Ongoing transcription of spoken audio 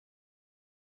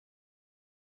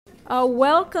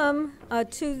Welcome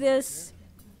to this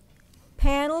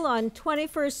panel on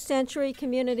 21st century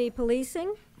community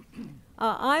policing.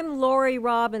 I'm Laurie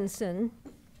Robinson,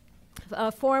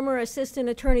 a former Assistant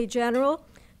Attorney General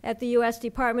at the U.S.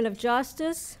 Department of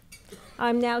Justice.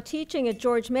 I'm now teaching at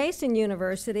George Mason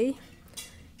University,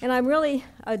 and I'm really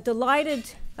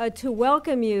delighted to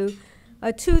welcome you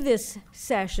to this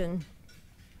session.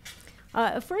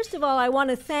 First of all, I want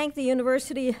to thank the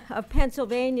University of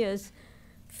Pennsylvania's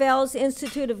Fels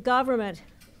Institute of Government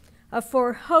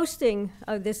for hosting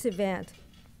this event.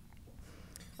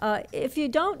 If you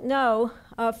don't know,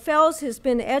 Fels has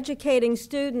been educating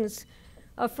students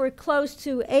for close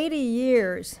to 80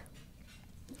 years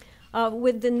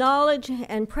with the knowledge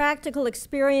and practical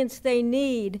experience they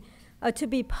need to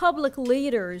be public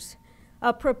leaders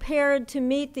prepared to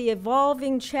meet the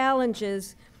evolving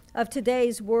challenges of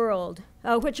today's world,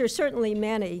 which are certainly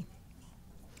many.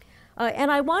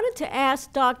 And I wanted to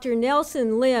ask Dr.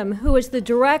 Nelson Lim, who is the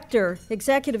director,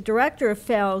 executive director of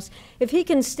Fels, if he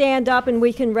can stand up and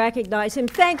we can recognize him.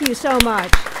 Thank you so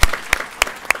much.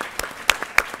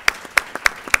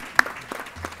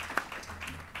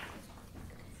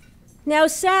 Now,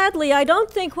 sadly, I don't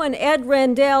think when Ed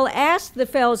Rendell asked the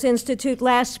Fels Institute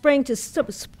last spring to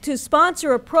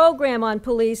sponsor a program on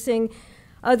policing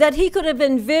that he could have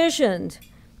envisioned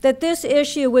that this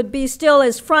issue would be still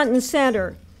as front and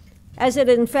center as it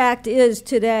in fact is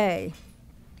today.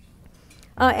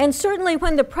 And certainly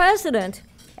when the president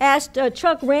asked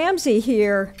Chuck Ramsey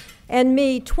here and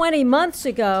me 20 months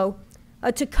ago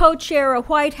to co-chair a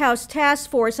White House task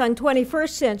force on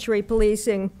 21st century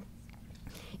policing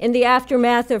in the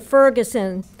aftermath of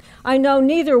Ferguson, I know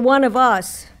neither one of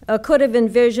us could have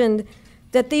envisioned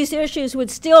that these issues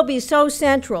would still be so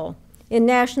central in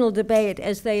national debate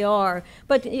as they are.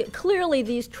 But clearly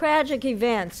these tragic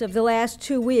events of the last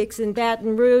 2 weeks in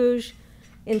Baton Rouge,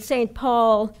 in St.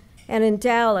 Paul, and in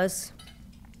Dallas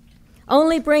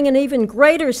only bring an even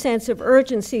greater sense of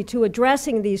urgency to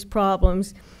addressing these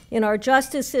problems in our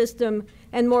justice system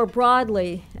and more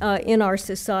broadly in our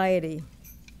society.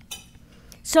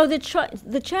 So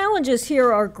the challenges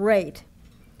here are great,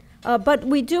 but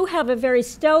we do have a very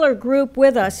stellar group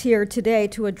with us here today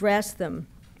to address them.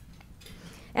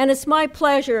 And it's my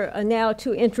pleasure now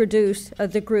to introduce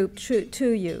the group to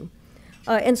you.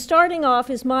 And starting off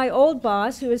is my old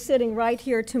boss, who is sitting right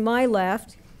here to my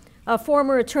left,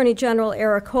 former Attorney General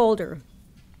Eric Holder,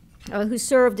 who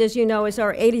served, as you know, as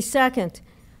our 82nd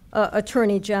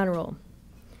Attorney General.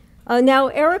 Now,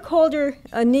 Eric Holder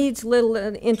needs little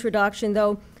introduction,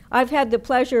 though I've had the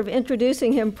pleasure of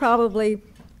introducing him probably,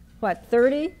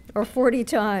 30 or 40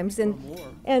 times. And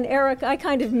Eric, I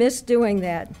kind of miss doing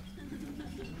that.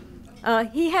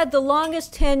 He had the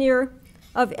longest tenure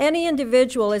of any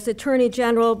individual as Attorney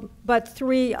General, but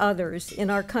 3 others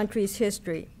in our country's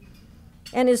history.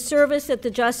 And his service at the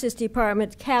Justice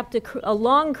Department capped a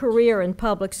long career in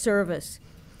public service.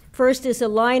 First as a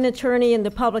line attorney in the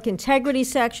Public Integrity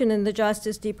Section in the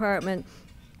Justice Department,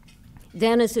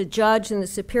 then as a judge in the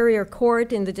Superior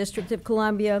Court in the District of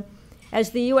Columbia, as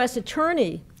the U.S.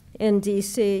 Attorney in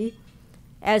D.C.,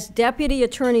 as Deputy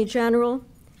Attorney General,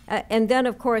 and then,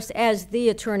 of course, as the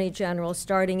Attorney General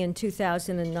starting in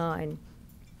 2009.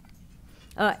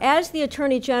 As the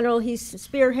Attorney General, he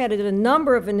spearheaded a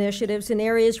number of initiatives in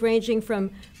areas ranging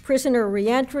from prisoner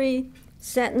reentry,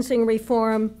 sentencing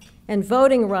reform, and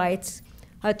voting rights,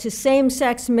 to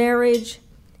same-sex marriage,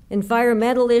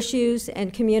 environmental issues,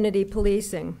 and community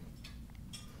policing.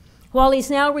 While he's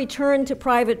now returned to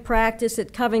private practice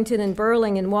at Covington and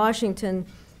Burling in Washington,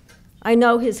 I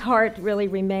know his heart really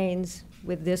remains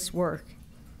with this work.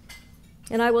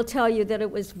 And I will tell you that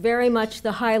it was very much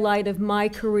the highlight of my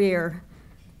career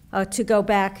to go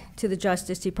back to the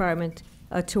Justice Department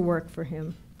to work for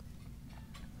him.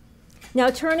 Now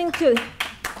turning to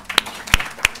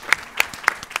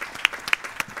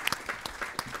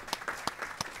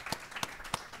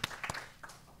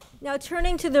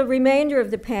the remainder of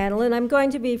the panel, and I'm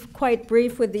going to be quite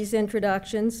brief with these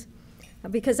introductions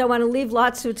because I want to leave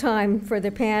lots of time for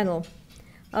the panel.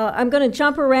 I'm going to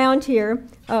jump around here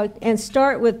and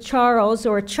start with Charles,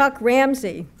 or Chuck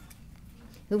Ramsey,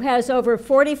 who has over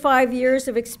 45 years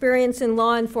of experience in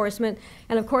law enforcement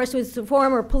and, of course, was the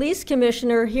former police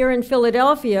commissioner here in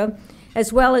Philadelphia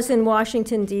as well as in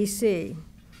Washington, D.C.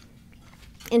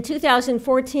 In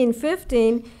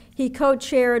 2014-15, he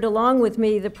co-chaired, along with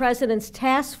me, the President's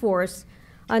Task Force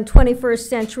on 21st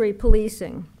Century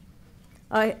Policing.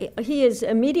 He is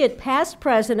immediate past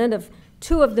president of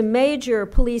 2 of the major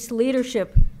police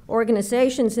leadership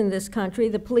organizations in this country,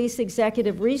 the Police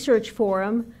Executive Research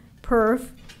Forum,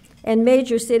 PERF, and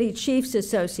Major City Chiefs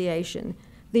Association,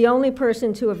 the only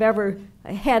person to have ever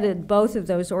headed both of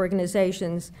those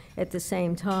organizations at the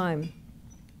same time.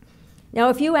 Now,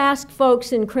 if you ask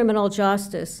folks in criminal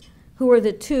justice who are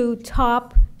the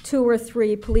top 2 or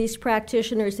 3 police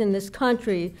practitioners in this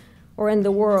country or in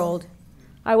the world,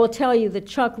 I will tell you that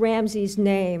Chuck Ramsey's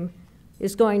name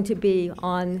is going to be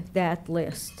on that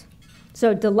list.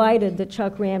 So delighted that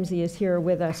Chuck Ramsey is here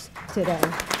with us today.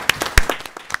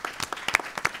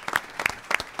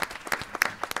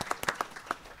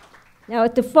 Now,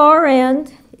 at the far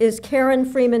end is Karen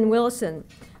Freeman-Wilson,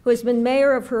 who has been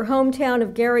mayor of her hometown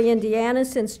of Gary, Indiana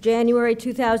since January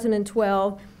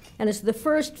 2012, and is the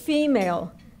first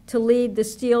female to lead the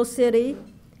Steel City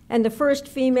and the first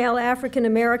female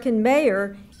African-American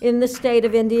mayor in the state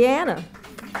of Indiana.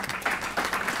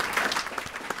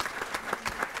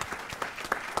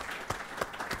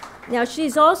 Now,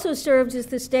 she's also served as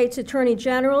the state's Attorney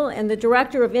General and the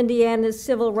director of Indiana's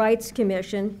Civil Rights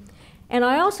Commission. And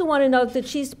I also want to note that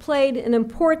she's played an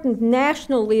important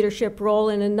national leadership role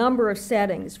in a number of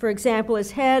settings. For example,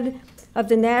 as head of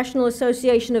the National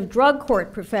Association of Drug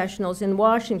Court Professionals in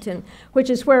Washington, which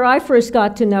is where I first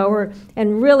got to know her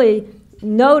and really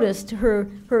noticed her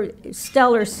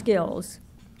stellar skills.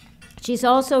 She's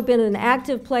also been an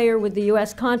active player with the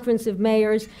U.S. Conference of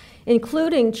Mayors,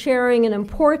 including chairing an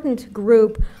important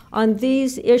group on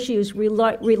these issues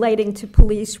relating to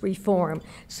police reform.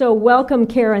 So welcome,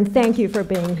 Karen. Thank you for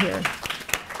being here.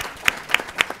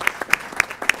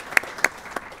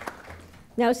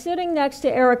 Now, sitting next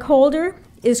to Eric Holder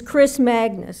is Chris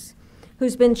Magnus,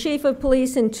 who's been chief of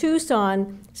police in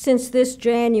Tucson since this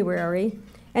January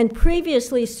and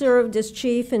previously served as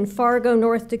chief in Fargo,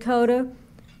 North Dakota,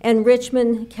 and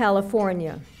Richmond,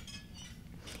 California.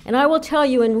 And I will tell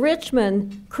you, in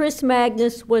Richmond, Chris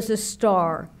Magnus was a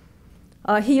star.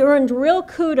 He earned real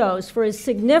kudos for his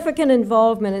significant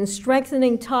involvement in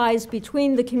strengthening ties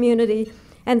between the community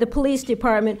and the police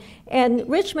department. And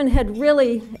Richmond had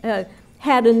really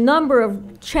had a number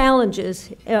of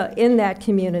challenges in that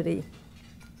community.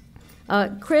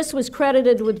 Chris was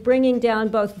credited with bringing down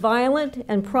both violent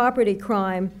and property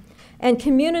crime, and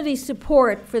community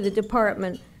support for the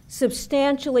department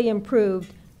substantially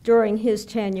improved during his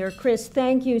tenure. Chris,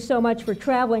 thank you so much for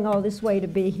traveling all this way to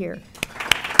be here.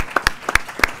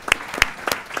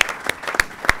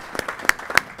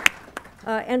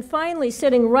 And finally,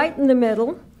 sitting right in the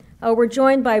middle, we're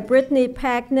joined by Brittany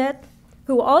Packnett,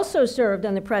 who also served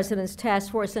on the President's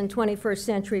Task Force on 21st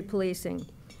Century Policing.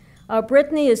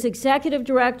 Brittany is Executive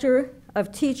Director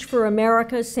of Teach for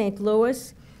America St.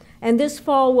 Louis, and this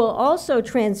fall will also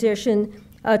transition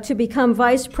to become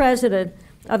Vice President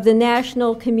of the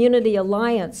National Community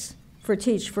Alliance for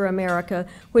Teach for America,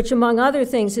 which, among other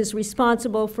things, is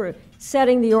responsible for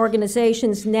setting the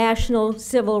organization's national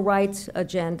civil rights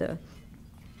agenda.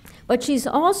 But she's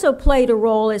also played a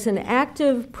role as an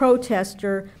active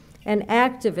protester and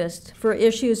activist for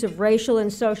issues of racial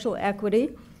and social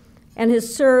equity, and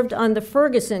has served on the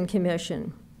Ferguson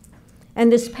Commission.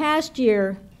 And this past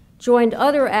year, joined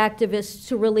other activists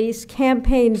to release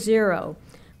Campaign Zero,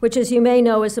 which, as you may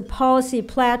know, is a policy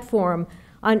platform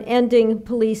on ending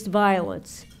police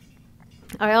violence.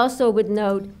 I also would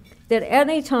note that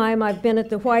any time I've been at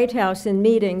the White House in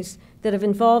meetings that have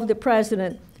involved the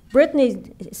president,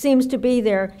 Brittany seems to be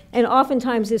there and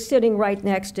oftentimes is sitting right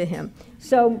next to him.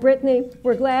 So, Brittany,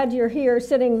 we're glad you're here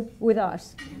sitting with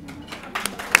us.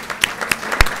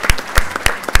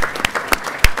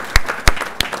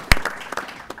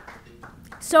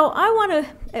 So I want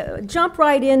to jump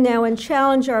right in now and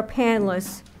challenge our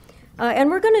panelists. And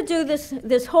we're going to do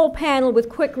this whole panel with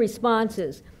quick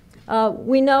responses.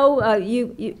 We know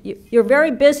you're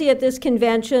very busy at this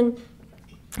convention,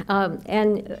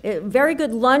 and very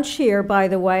good lunch here, by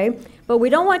the way. But we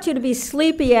don't want you to be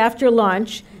sleepy after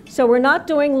lunch, so we're not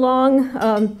doing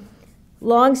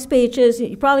long speeches.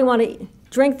 You probably want to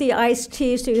drink the iced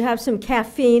tea so you have some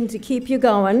caffeine to keep you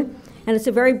going. And it's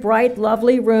a very bright,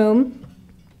 lovely room.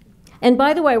 And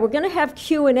by the way, we're going to have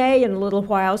Q&A in a little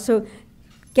while, so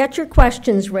get your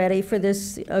questions ready for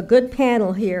this good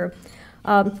panel here.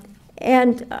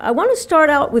 And I want to start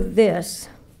out with this.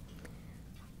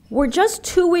 We're just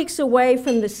 2 weeks away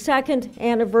from the 2nd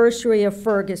anniversary of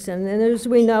Ferguson, and as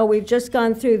we know, we've just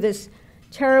gone through this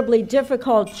terribly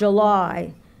difficult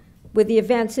July with the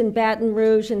events in Baton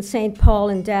Rouge and St. Paul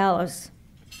and Dallas.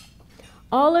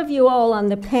 All of you all on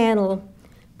the panel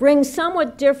bring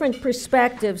somewhat different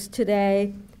perspectives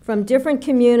today from different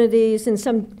communities and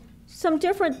some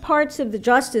different parts of the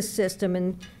justice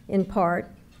system in part.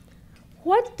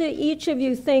 What do each of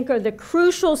you think are the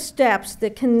crucial steps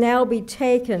that can now be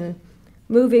taken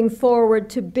moving forward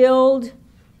to build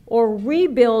or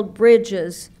rebuild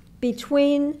bridges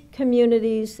between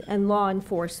communities and law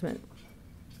enforcement?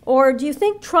 Or do you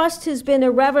think trust has been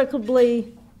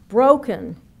irrevocably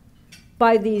broken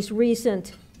by these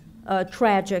recent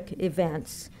tragic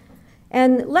events?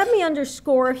 And let me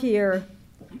underscore here,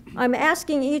 I'm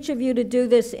asking each of you to do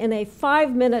this in a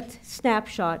 5-minute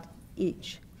snapshot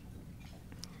each.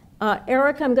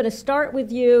 Eric, I'm going to start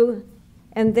with you,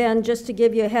 and then just to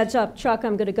give you a heads up, Chuck,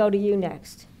 I'm going to go to you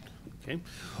next. Okay.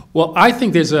 Well, I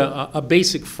think there's a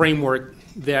basic framework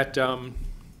that I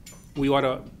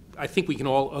think we can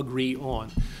all agree on.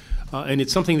 And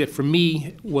it's something that for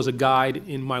me was a guide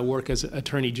in my work as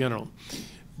Attorney General,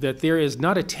 that there is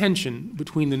not a tension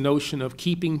between the notion of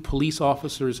keeping police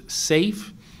officers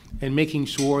safe and making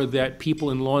sure that people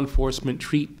in law enforcement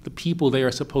treat the people they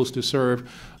are supposed to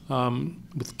serve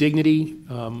with dignity,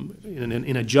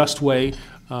 in a just way,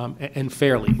 and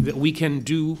fairly, that we can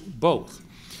do both.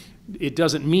 It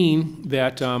doesn't mean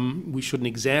that we shouldn't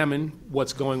examine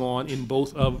what's going on in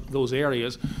both of those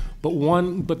areas,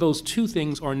 but those two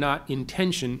things are not in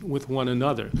tension with one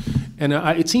another. And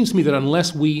it seems to me that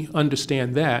unless we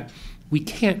understand that, we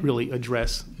can't really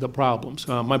address the problems.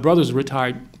 My brother's a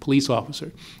retired police officer,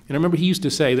 and I remember he used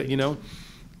to say that, you know,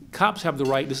 cops have the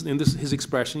right, this is his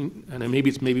expression, and maybe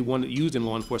it's one that used in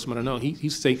law enforcement, I don't know. He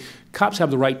used to say, cops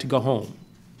have the right to go home.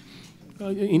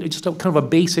 Just kind of a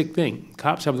basic thing.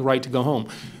 Cops have the right to go home.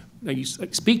 Now, you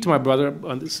speak to my brother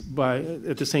on this,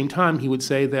 at the same time, he would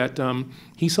say that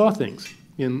he saw things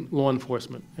in law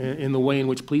enforcement, in the way in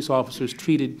which police officers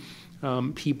treated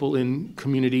people in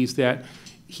communities that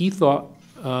he thought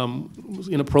was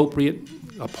inappropriate,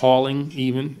 appalling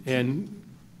even, and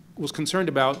was concerned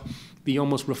about the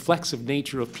almost reflexive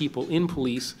nature of people in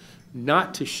police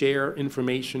not to share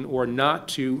information or not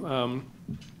to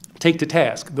take to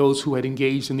task those who had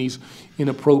engaged in these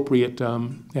inappropriate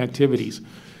activities.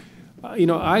 You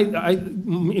know,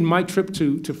 in my trip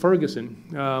to Ferguson,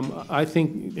 I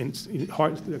think, and it's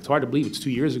hard to believe it's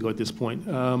 2 years ago at this point,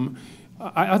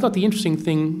 I thought the interesting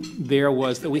thing there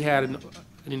was that we had an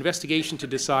investigation to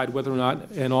decide whether or not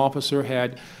an officer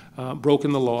had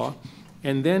broken the law.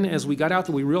 And then as we got out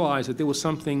there, we realized that there was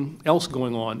something else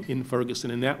going on in Ferguson,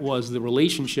 and that was the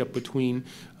relationship between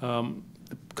the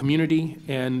community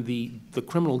and the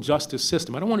criminal justice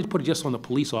system. I don't want to put it just on the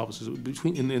police officers,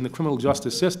 in the criminal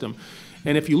justice system.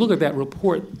 And if you look at that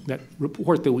report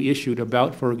that we issued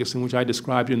about Ferguson, which I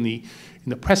described in the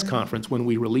press conference when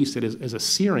we released it as a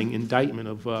searing indictment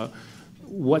of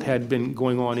what had been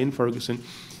going on in Ferguson,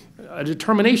 a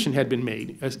determination had been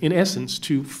made, in essence,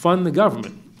 to fund the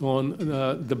government on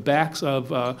the backs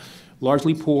of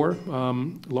largely poor,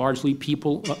 largely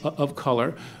people of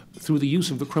color, through the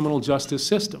use of the criminal justice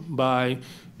system by,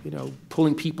 you know,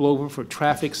 pulling people over for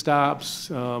traffic stops,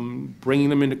 bringing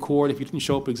them into court if you didn't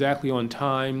show up exactly on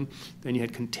time. Then you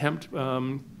had contempt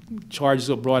charges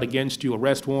were brought against you,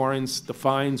 arrest warrants, the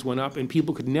fines went up, and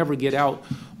people could never get out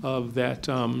of that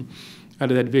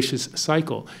vicious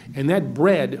cycle. And that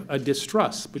bred a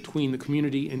distrust between the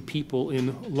community and people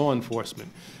in law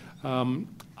enforcement.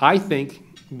 I think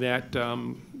that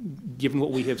given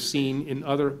what we have seen in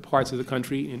other parts of the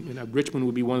country, and Richmond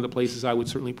would be one of the places I would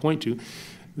certainly point to,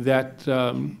 that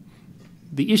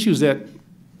the issues that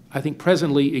I think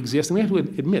presently exist, and we have to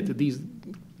admit that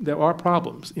there are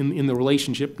problems in the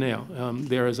relationship now.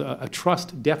 There is a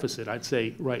trust deficit, I'd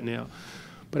say, right now.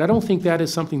 But I don't think that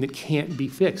is something that can't be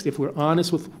fixed if we're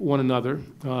honest with one another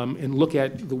and look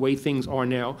at the way things are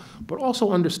now, but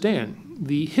also understand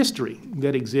the history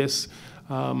that exists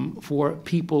for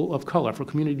people of color, for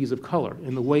communities of color,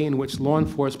 and the way in which law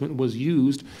enforcement was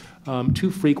used too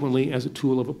frequently as a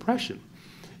tool of oppression.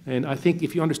 And I think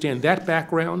if you understand that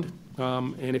background,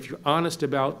 and if you're honest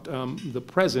about the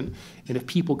present, and if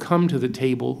people come to the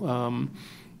table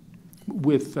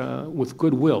with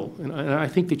goodwill, and I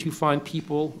think that you find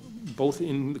people both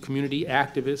in the community,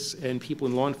 activists, and people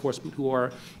in law enforcement who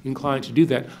are inclined to do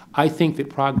that, I think that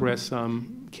progress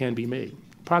can be made.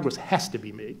 Progress has to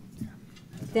be made.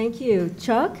 Thank you.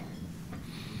 Chuck?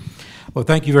 Well,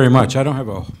 thank you very much. I don't have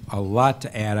a lot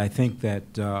to add. I think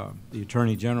that the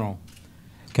Attorney General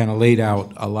kind of laid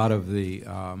out a lot of the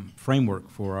framework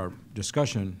for our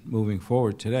discussion moving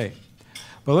forward today.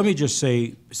 But let me just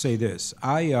say this.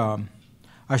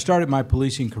 I started my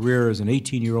policing career as an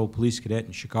 18-year-old police cadet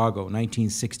in Chicago in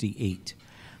 1968.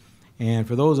 And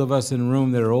for those of us in the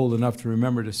room that are old enough to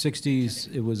remember the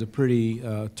 60s, it was a pretty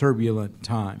turbulent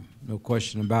time, no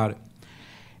question about it.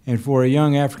 And for a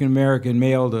young African-American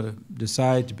male to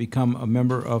decide to become a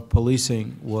member of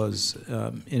policing was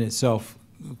in itself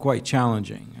quite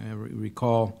challenging. I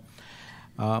recall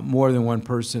more than one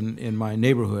person in my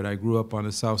neighborhood. I grew up on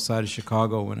the south side of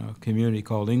Chicago in a community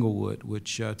called Inglewood,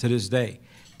 which to this day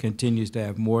continues to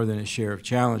have more than a share of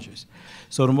challenges.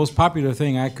 So the most popular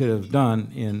thing I could have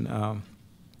done in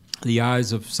the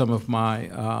eyes of some of my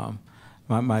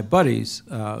my buddies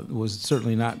was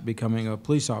certainly not becoming a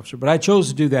police officer, but I chose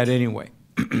to do that anyway.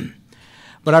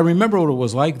 But I remember what it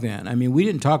was like then. I mean, we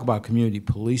didn't talk about community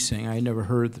policing. I never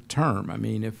heard the term. I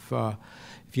mean, if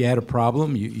you had a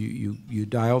problem, you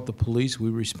dialed the police, we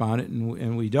responded,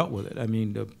 and we dealt with it. I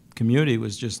mean, the community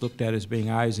was just looked at as being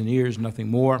eyes and ears, nothing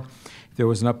more. If there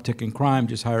was an uptick in crime,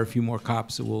 just hire a few more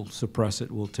cops that will suppress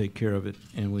it, we'll take care of it,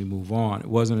 and we move on. It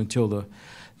wasn't until the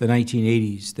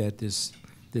 1980s that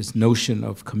this notion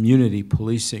of community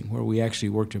policing, where we actually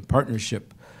worked in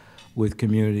partnership with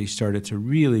communities, started to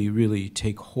really, really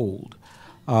take hold.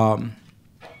 But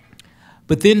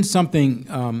then something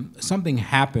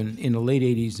happened in the late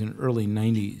 80s and early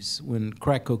 90s when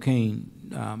crack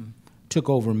cocaine took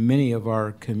over many of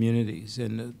our communities,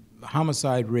 and the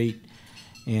homicide rate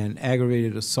and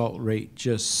aggravated assault rate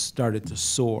just started to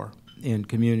soar in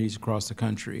communities across the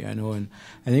country. I know I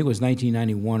think it was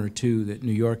 1991 or 2 that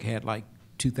New York had like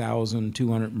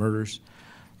 2,200 murders.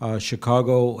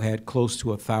 Chicago had close to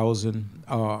 1,000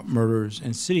 murders,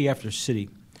 and city after city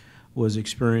was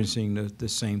experiencing the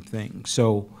same thing.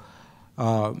 So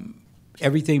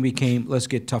everything became, let's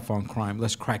get tough on crime,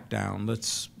 let's crack down,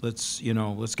 let's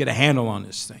get a handle on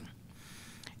this thing.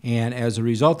 And as a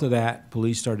result of that,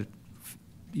 police started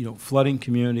flooding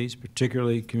communities,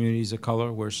 particularly communities of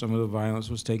color where some of the violence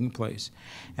was taking place.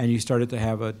 And you started to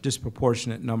have a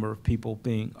disproportionate number of people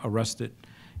being arrested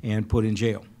and put in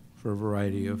jail for a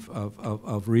variety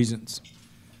of reasons.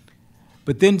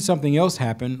 But then something else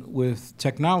happened with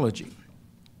technology.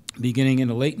 Beginning in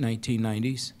the late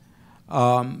 1990s,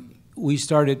 we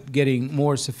started getting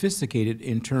more sophisticated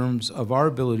in terms of our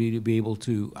ability to be able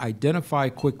to identify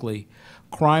quickly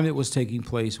crime that was taking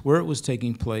place, where it was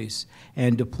taking place,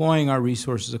 and deploying our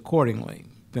resources accordingly.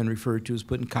 Been referred to as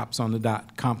putting cops on the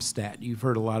dot, CompStat. You've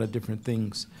heard a lot of different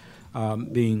things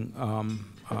being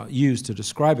used to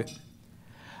describe it.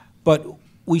 But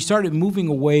we started moving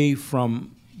away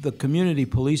from the community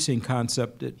policing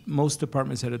concept that most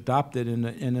departments had adopted in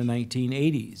the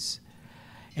 1980s.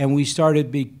 And we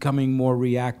started becoming more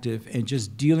reactive and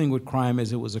just dealing with crime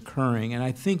as it was occurring. And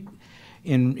I think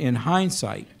in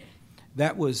hindsight,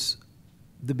 that was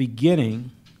the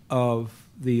beginning of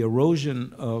the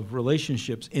erosion of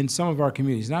relationships in some of our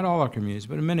communities, not all our communities,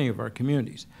 but in many of our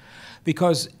communities.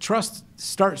 Because trust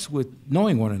starts with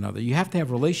knowing one another. You have to have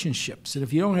relationships. And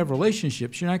if you don't have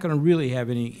relationships, you're not going to really have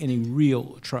any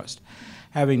real trust.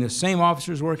 Having the same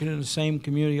officers working in the same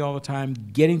community all the time,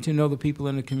 getting to know the people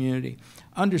in the community,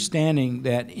 understanding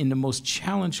that in the most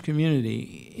challenged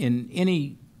community in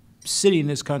any city in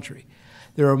this country,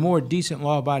 there are more decent,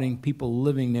 law-abiding people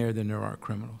living there than there are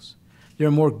criminals. There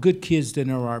are more good kids than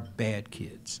there are bad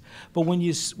kids. But when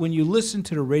you listen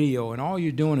to the radio and all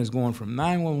you're doing is going from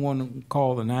 911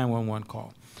 call to 911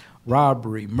 call,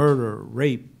 robbery, murder,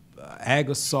 rape, ag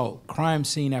assault, crime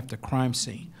scene after crime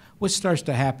scene, what starts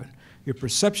to happen? Your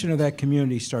perception of that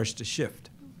community starts to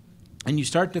shift. And you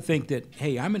start to think that,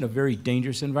 hey, I'm in a very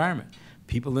dangerous environment.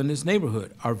 People in this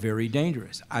neighborhood are very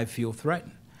dangerous. I feel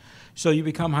threatened. So you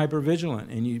become hypervigilant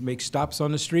and you make stops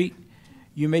on the street.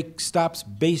 You make stops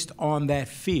based on that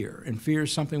fear, and fear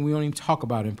is something we don't even talk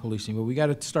about in policing, but we got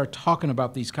to start talking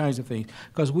about these kinds of things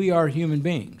because we are human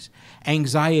beings.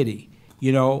 Anxiety,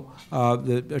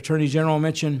 the Attorney General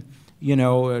mentioned,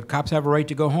 cops have a right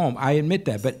to go home. I admit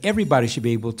that, but everybody should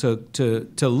be able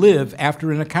to live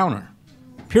after an encounter,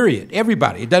 period.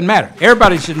 Everybody, it doesn't matter.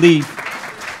 Everybody should leave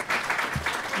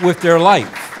with their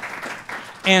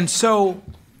life. And so,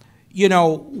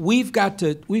 we've got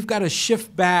to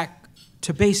shift back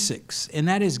to basics, and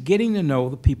that is getting to know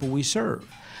the people we serve.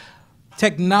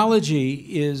 Technology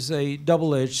is a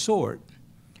double-edged sword.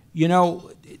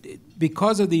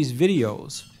 Because of these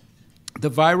videos,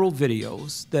 the viral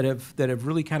videos that have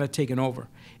really kind of taken over,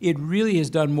 it really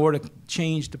has done more to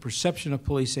change the perception of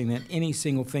policing than any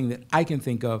single thing that I can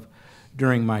think of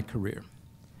during my career.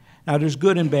 Now, there's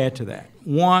good and bad to that.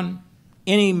 One,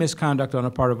 any misconduct on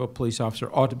the part of a police officer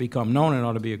ought to become known and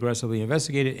ought to be aggressively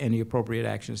investigated and the appropriate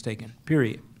actions taken,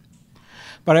 period.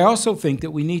 But I also think that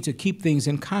we need to keep things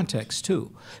in context,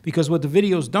 too, because what the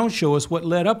videos don't show us what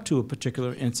led up to a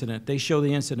particular incident. They show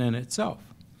the incident itself.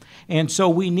 And so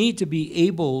we need to be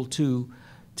able to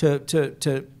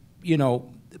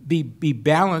be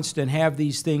balanced and have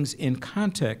these things in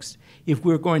context if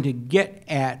we're going to get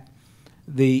at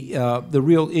the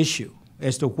real issue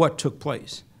as to what took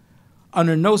place.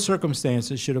 Under no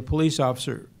circumstances should a police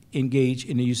officer engage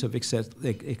in the use of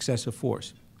excessive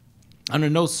force. Under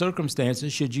no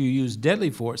circumstances should you use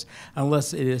deadly force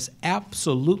unless it is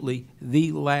absolutely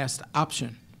the last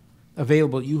option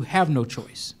available. You have no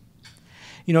choice.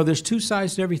 You know, there's two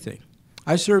sides to everything.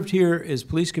 I served here as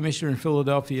police commissioner in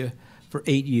Philadelphia for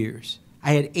 8 years.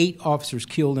 I had 8 officers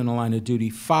killed in the line of duty.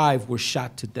 5 were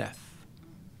shot to death.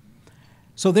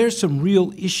 So there's some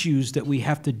real issues that we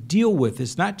have to deal with.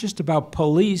 It's not just about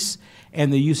police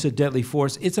and the use of deadly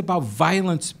force. It's about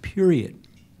violence, period.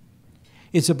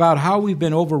 It's about how we've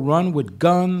been overrun with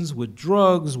guns, with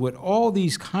drugs, with all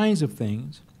these kinds of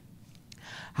things.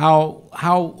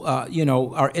 How you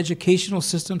know, our educational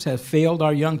systems have failed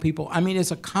our young people. I mean,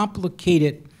 it's a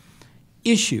complicated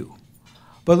issue.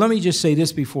 But let me just say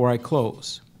this before I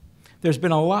close. There's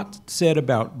been a lot said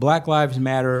about Black Lives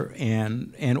Matter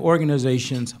and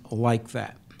organizations like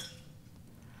that.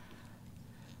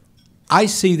 I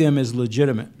see them as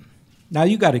legitimate. Now,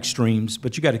 you got extremes,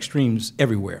 but you got extremes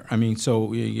everywhere. I mean,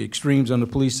 so extremes on the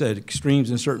police side,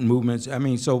 extremes in certain movements. I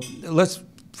mean, so let's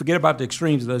forget about the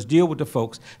extremes. Let's deal with the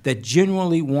folks that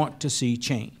genuinely want to see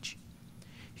change.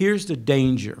 Here's the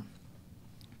danger.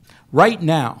 Right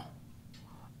now,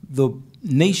 the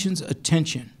nation's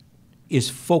attention is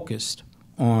focused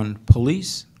on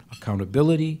police,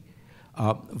 accountability,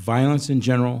 violence in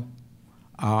general.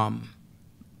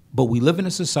 But we live in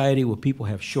a society where people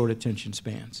have short attention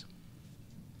spans.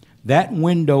 That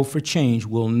window for change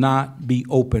will not be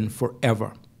open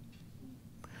forever.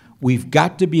 We've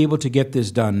got to be able to get this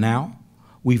done now.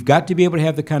 We've got to be able to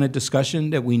have the kind of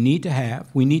discussion that we need to have.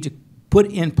 We need to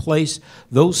put in place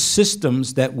those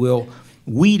systems that will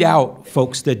weed out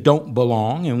folks that don't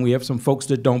belong, and we have some folks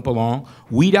that don't belong.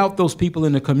 Weed out those people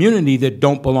in the community that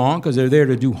don't belong because they're there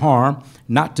to do harm,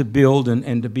 not to build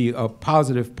and to be a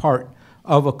positive part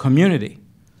of a community.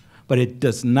 But it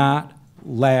does not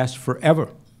last forever.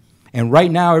 And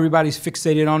right now, everybody's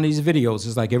fixated on these videos.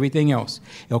 It's like everything else.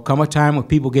 There'll come a time when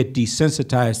people get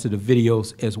desensitized to the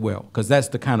videos as well, because that's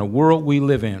the kind of world we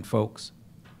live in, folks.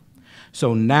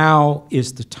 So now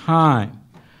is the time.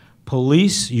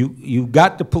 Police, you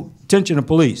got the attention of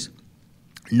police.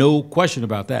 No question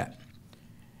about that.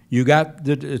 You got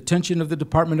the attention of the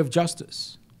Department of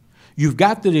Justice. You've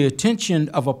got the attention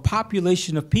of a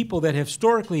population of people that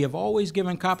historically have always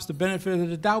given cops the benefit of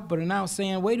the doubt, but are now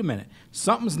saying, wait a minute,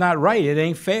 something's not right, it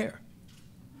ain't fair.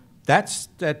 That's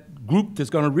that group that's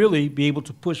going to really be able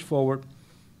to push forward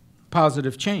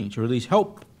positive change, or at least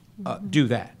help do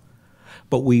that.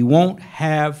 But we won't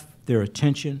have their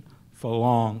attention for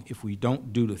long if we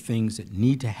don't do the things that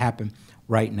need to happen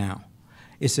right now.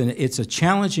 It's a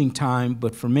challenging time,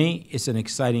 but for me, it's an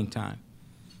exciting time.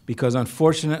 Because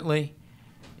unfortunately,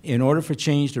 in order for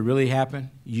change to really happen,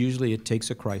 usually it takes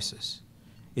a crisis.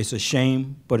 It's a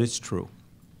shame, but it's true.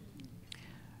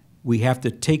 We have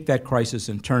to take that crisis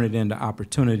and turn it into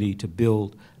opportunity to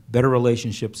build better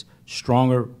relationships,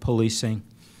 stronger policing,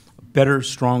 better,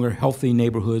 stronger, healthy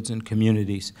neighborhoods and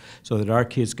communities so that our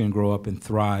kids can grow up and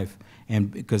thrive,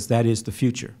 and because that is the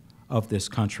future of this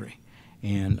country.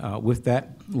 And with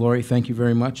that, Laurie, thank you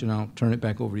very much, and I'll turn it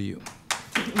back over to you.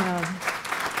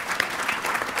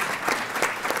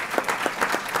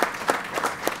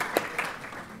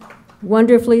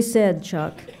 Wonderfully said,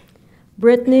 Chuck.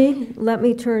 Brittany, let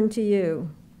me turn to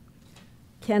you.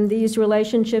 Can these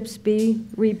relationships be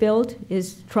rebuilt?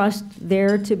 Is trust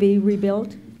there to be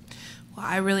rebuilt? Well,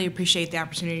 I really appreciate the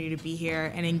opportunity to be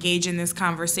here and engage in this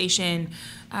conversation.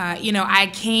 You know,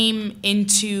 I came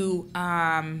into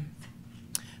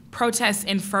protests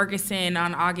in Ferguson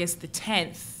on August the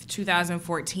 10th,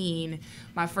 2014.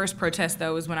 My first protest,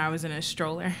 though, was when I was in a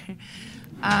stroller.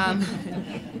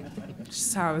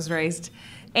 Just how I was raised.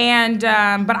 And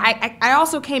but I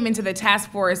also came into the task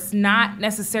force not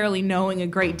necessarily knowing a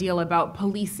great deal about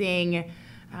policing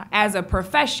as a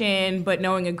profession, but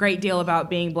knowing a great deal about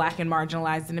being Black and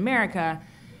marginalized in America.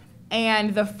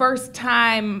 And the first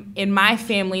time in my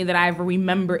family that I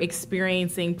remember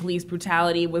experiencing police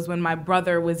brutality was when my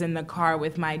brother was in the car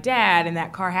with my dad, and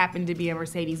that car happened to be a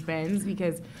Mercedes-Benz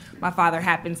because my father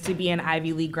happens to be an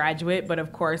Ivy League graduate, but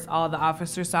of course all the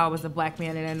officer saw was a Black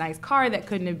man in a nice car that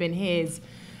couldn't have been his.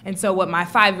 And so what my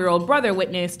 5-year-old brother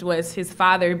witnessed was his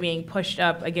father being pushed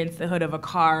up against the hood of a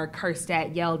car, cursed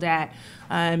at, yelled at,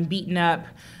 beaten up,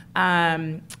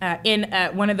 in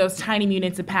one of those tiny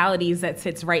municipalities that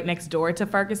sits right next door to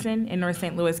Ferguson in North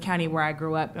St. Louis County, where I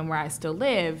grew up and where I still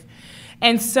live.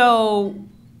 And so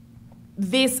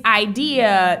this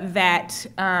idea that,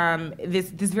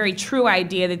 this very true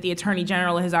idea that the Attorney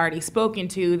General has already spoken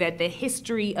to, that the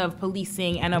history of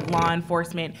policing and of law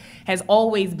enforcement has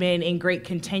always been in great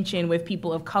contention with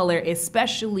people of color,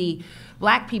 especially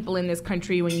Black people in this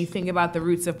country, when you think about the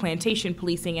roots of plantation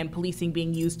policing and policing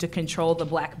being used to control the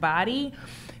Black body,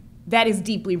 that is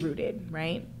deeply rooted,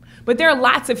 right? But there are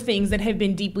lots of things that have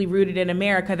been deeply rooted in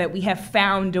America that we have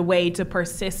found a way to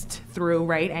persist through,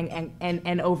 right,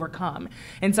 and overcome.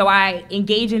 And so I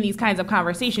engage in these kinds of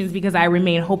conversations because I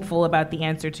remain hopeful about the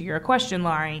answer to your question,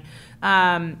 Laurie.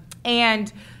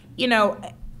 And, you know,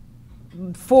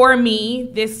 for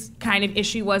me, this kind of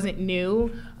issue wasn't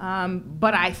new,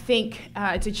 but I think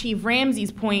to Chief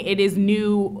Ramsey's point, it is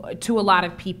new to a lot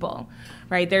of people,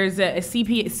 right? There's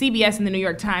CBS and the New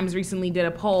York Times recently did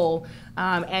a poll,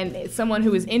 and someone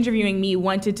who was interviewing me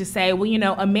wanted to say, well, you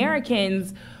know,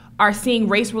 Americans are seeing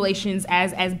race relations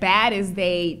as bad as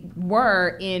they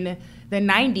were in the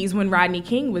 90s when Rodney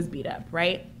King was beat up,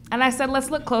 right? And I said, let's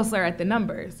look closer at the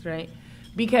numbers, right?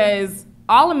 Because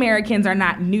all Americans are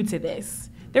not new to this.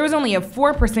 There was only a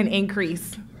 4%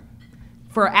 increase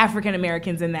for African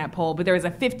Americans in that poll, but there was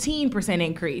a 15%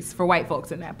 increase for white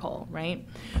folks in that poll, right?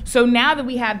 So now that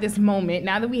we have this moment,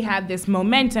 now that we have this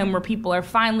momentum where people are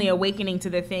finally awakening to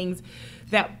the things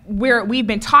that we've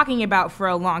been talking about for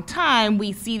a long time,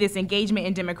 we see this engagement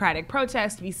in democratic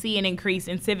protest, we see an increase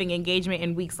in civic engagement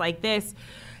in weeks like this.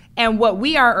 And what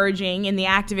we are urging in the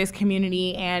activist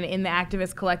community and in the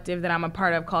activist collective that I'm a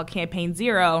part of called Campaign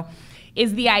Zero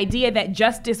is the idea that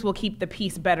justice will keep the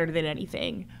peace better than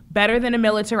anything. Better than a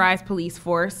militarized police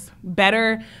force,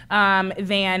 better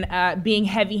than being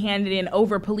heavy-handed in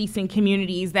over-policing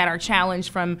communities that are challenged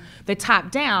from the top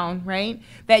down, right?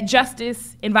 That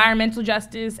justice, environmental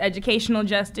justice, educational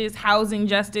justice, housing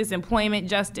justice, employment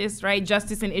justice, right?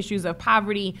 Justice in issues of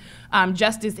poverty,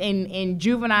 justice in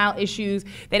juvenile issues,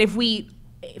 that if we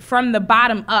from the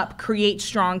bottom up create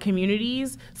strong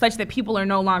communities such that people are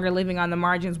no longer living on the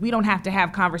margins, we don't have to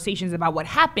have conversations about what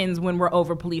happens when we're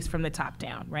over-policed from the top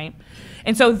down, right?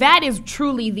 And so that is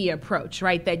truly the approach,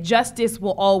 right? That justice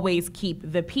will always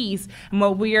keep the peace. And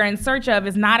what we are in search of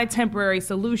is not a temporary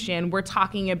solution. We're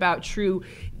talking about true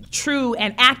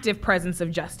and active presence of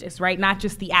justice, right? Not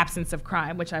just the absence of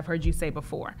crime, which I've heard you say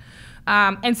before.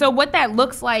 And so what that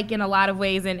looks like in a lot of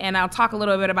ways, and I'll talk a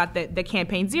little bit about the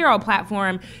Campaign Zero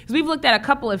platform, is we've looked at a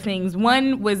couple of things.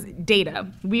 One was data.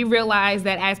 We realized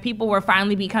that as people were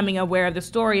finally becoming aware of the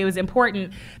story, it was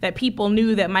important that people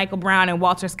knew that Michael Brown and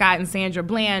Walter Scott and Sandra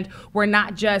Bland were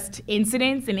not just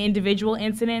incidents and individual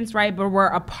incidents, right, but were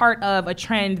a part of a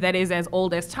trend that is as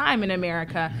old as time in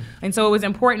America. And so it was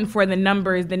important for the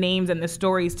numbers, the names, and the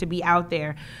stories to be out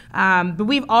there. But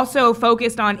we've also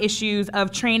focused on issues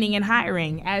of training and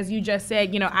hiring. As you just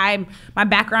said, you know, my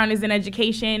background is in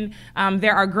education.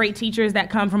 There are great teachers that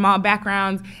come from all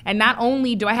backgrounds. And not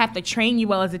only do I have to train you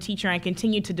well as a teacher and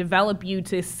continue to develop you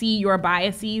to see your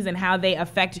biases and how they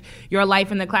affect your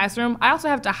life in the classroom, I also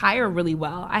have to hire really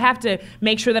well. I have to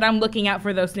make sure that I'm looking out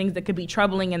for those things that could be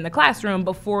troubling in the classroom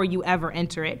before you ever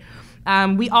enter it.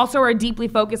 We also are deeply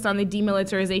focused on the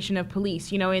demilitarization of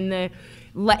police. You know, in the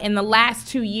last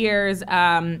 2 years,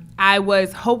 I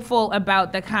was hopeful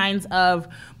about the kinds of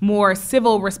more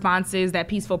civil responses that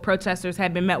peaceful protesters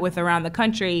had been met with around the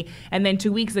country. And then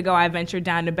 2 weeks ago, I ventured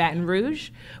down to Baton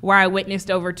Rouge, where I witnessed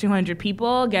over 200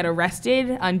 people get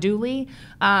arrested unduly,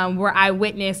 where I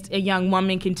witnessed a young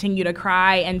woman continue to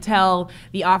cry and tell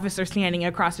the officer standing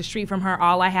across the street from her,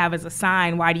 "All I have is a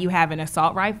sign. Why do you have an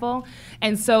assault rifle?"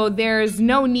 And so there's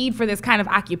no need for this kind of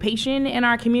occupation in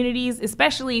our communities,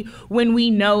 especially when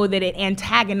we know that it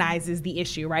antagonizes the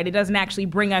issue, right? It doesn't actually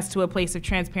bring us to a place of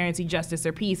transparency, justice,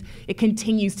 or peace. It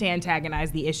continues to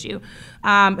antagonize the issue.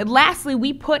 And lastly,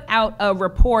 we put out a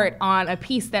report on a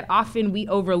piece that often we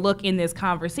overlook in this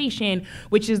conversation,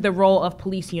 which is the role of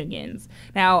police unions.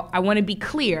 Now, I want to be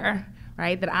clear,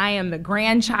 right, that I am the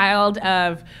grandchild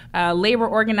of a labor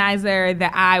organizer,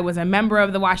 that I was a member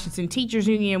of the Washington Teachers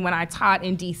Union when I taught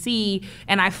in DC,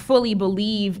 and I fully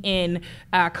believe in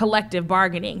collective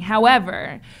bargaining.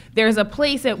 However, there's a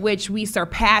place at which we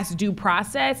surpass due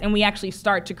process and we actually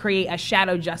start to create a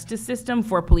shadow justice system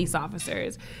for police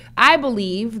officers. I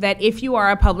believe that if you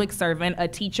are a public servant, a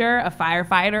teacher, a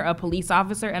firefighter, a police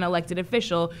officer, an elected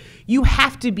official, you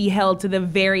have to be held to the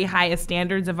very highest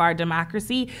standards of our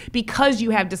democracy because you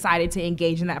have decided to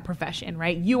engage in that profession,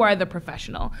 right? You are the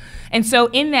professional. And so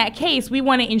in that case, we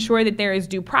want to ensure that there is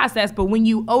due process, but when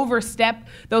you overstep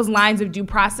those lines of due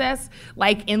process,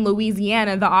 like in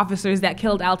Louisiana, the officers that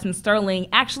killed Alton Sterling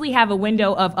actually have a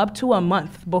window of up to a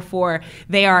month before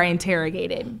they are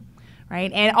interrogated.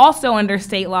 right? And also under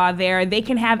state law there, they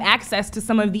can have access to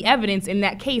some of the evidence in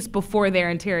that case before they're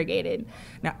interrogated.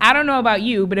 Now, I don't know about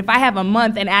you, but if I have a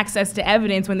month and access to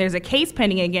evidence when there's a case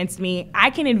pending against me, I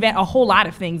can invent a whole lot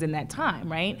of things in that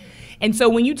time, right? And so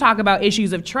when you talk about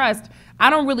issues of trust, I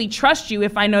don't really trust you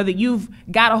if I know that you've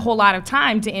got a whole lot of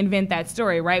time to invent that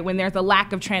story, right? When there's a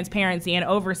lack of transparency and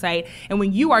oversight, and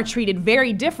when you are treated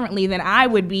very differently than I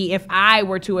would be if I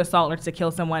were to assault or to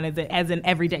kill someone as an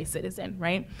everyday citizen,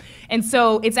 right? And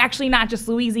so it's actually not just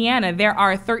Louisiana. There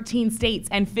are 13 states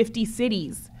and 50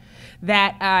 cities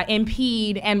that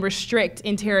impede and restrict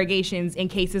interrogations in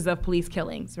cases of police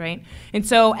killings, right? And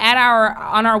so on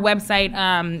our website,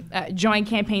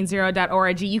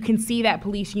 joincampaignzero.org, you can see that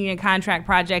police union contract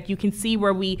project. You can see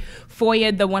where we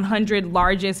FOIA'd the 100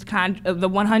 largest the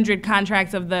 100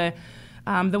 contracts of the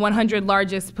 100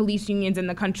 largest police unions in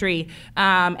the country,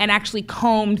 and actually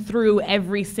combed through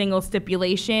every single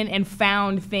stipulation and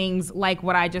found things like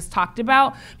what I just talked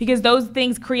about, because those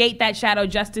things create that shadow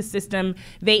justice system.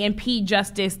 They impede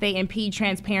justice, they impede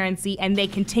transparency, and they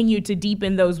continue to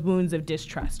deepen those wounds of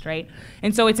distrust, right?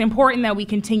 And so it's important that we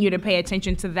continue to pay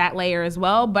attention to that layer as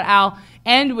well, but I'll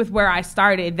end with where I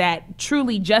started, that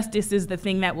truly justice is the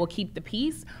thing that will keep the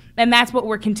peace. And that's what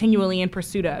we're continually in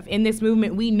pursuit of. In this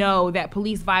movement, we know that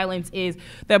police violence is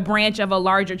the branch of a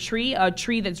larger tree, a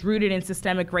tree that's rooted in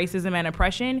systemic racism and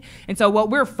oppression. And so what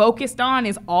we're focused on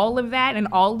is all of that and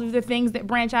all of the things that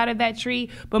branch out of that tree.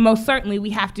 But most certainly,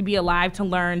 we have to be alive to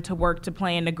learn, to work, to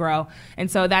play, and to grow.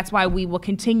 And so that's why we will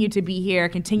continue to be here,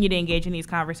 continue to engage in these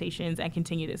conversations, and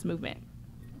continue this movement.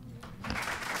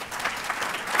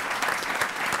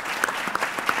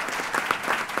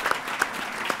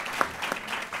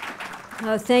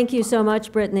 Thank you so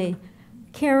much, Brittany.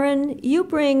 Karen, you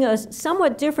bring a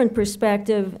somewhat different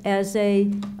perspective as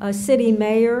a city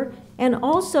mayor, and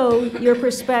also your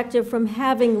perspective from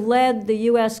having led the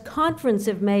U.S. Conference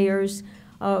of Mayors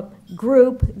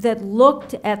group that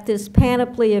looked at this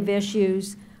panoply of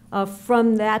issues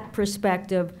from that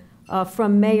perspective,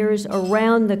 from mayors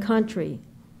around the country.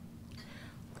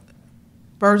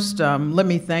 First, let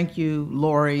me thank you,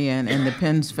 Laurie, and the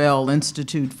Fels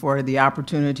Institute for the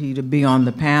opportunity to be on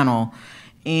the panel.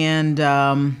 And,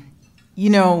 you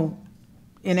know,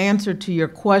 in answer to your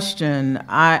question,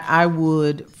 I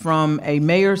would, from a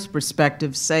mayor's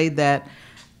perspective, say that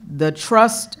the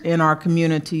trust in our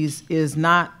communities is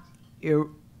not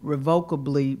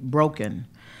irrevocably broken.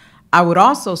 I would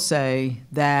also say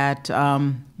that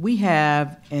we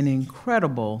have an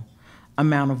incredible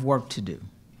amount of work to do.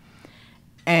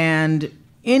 And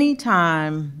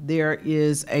anytime there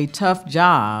is a tough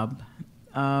job,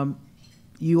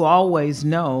 you always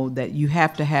know that you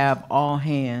have to have all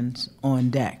hands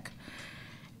on deck.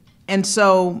 And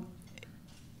so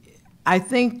I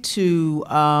think to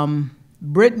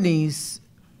Brittany's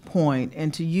point,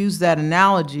 and to use that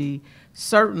analogy,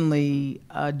 certainly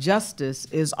justice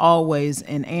is always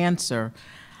an answer.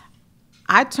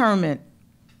 I term it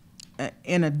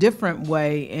in a different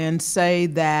way and say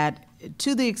that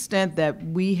to the extent that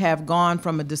we have gone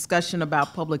from a discussion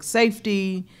about public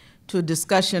safety to a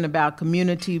discussion about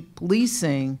community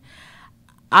policing,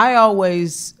 I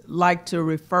always like to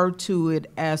refer to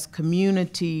it as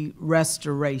community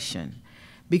restoration.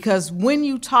 Because when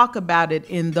you talk about it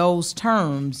in those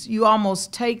terms, you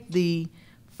almost take the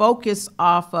focus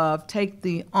off of, take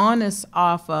the onus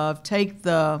off of, take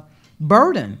the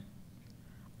burden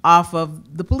off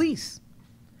of the police.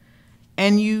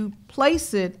 And you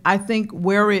place it, I think,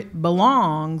 where it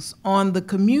belongs, on the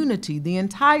community, the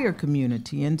entire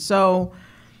community. And so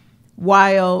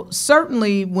while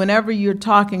certainly whenever you're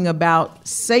talking about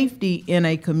safety in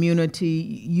a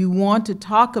community, you want to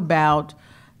talk about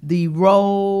the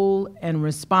role and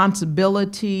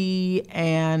responsibility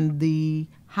and the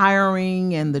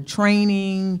hiring and the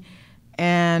training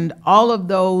and all of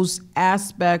those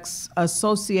aspects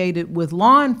associated with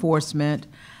law enforcement,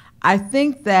 I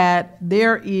think that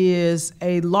there is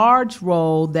a large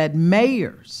role that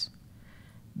mayors,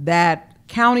 that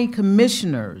county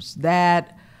commissioners,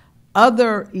 that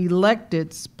other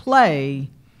electeds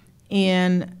play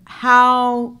in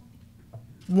how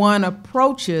one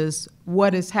approaches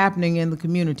what is happening in the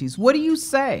communities. What do you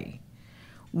say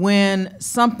when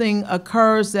something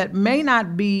occurs that may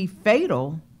not be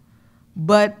fatal,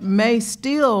 but may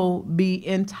still be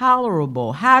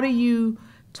intolerable? How do you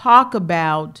talk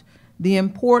about the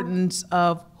importance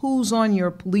of who's on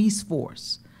your police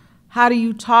force? How do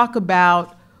you talk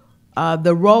about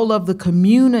the role of the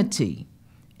community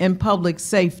in public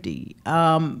safety?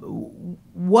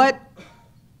 What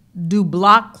do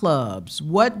block clubs,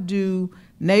 what do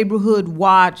neighborhood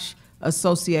watch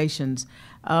associations?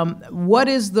 What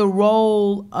is the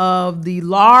role of the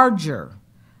larger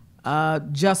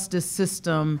justice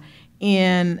system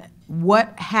in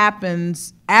what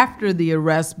happens after the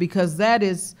arrest? Because that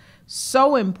is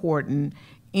so important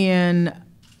in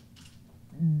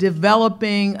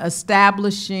developing,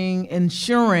 establishing,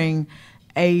 ensuring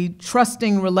a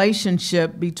trusting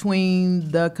relationship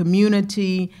between the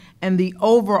community and the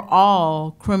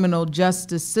overall criminal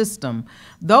justice system.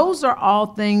 Those are all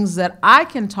things that I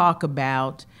can talk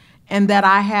about and that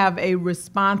I have a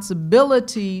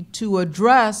responsibility to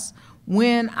address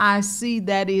when I see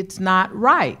that it's not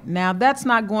right. Now, that's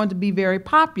not going to be very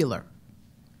popular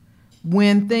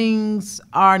when things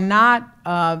are not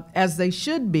as they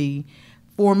should be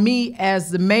for me as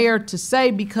the mayor to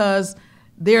say, because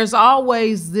there's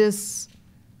always this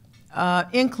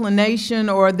inclination,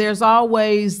 or there's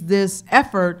always this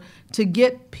effort to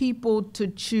get people to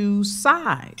choose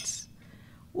sides.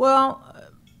 Well,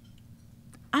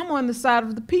 I'm on the side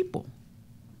of the people.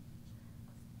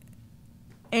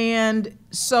 And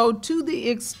so to the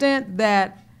extent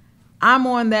that I'm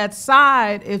on that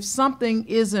side, if something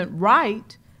isn't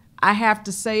right, I have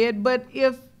to say it. But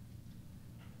if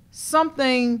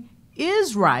something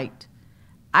is right,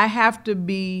 I have to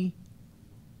be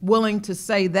willing to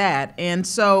say that. And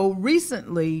so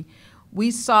recently,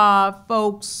 we saw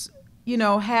folks,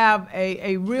 have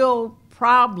a real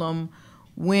problem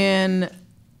when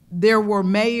there were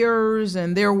mayors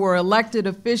and there were elected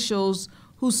officials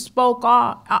who spoke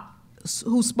out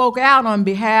on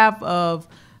behalf of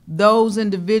those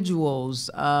individuals,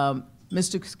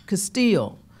 Mr.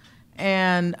 Castile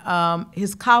and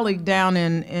his colleague down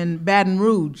in Baton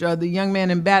Rouge, the young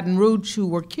man in Baton Rouge who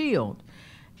were killed,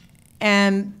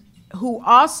 and who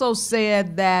also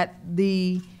said that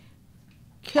the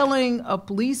killing of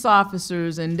police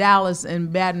officers in Dallas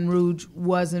and Baton Rouge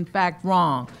was in fact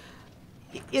wrong.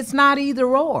 It's not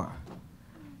either or.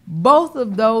 Both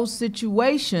of those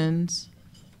situations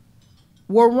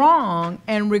were wrong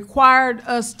and required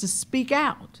us to speak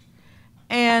out.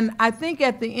 And I think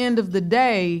at the end of the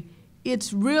day,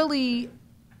 it's really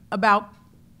about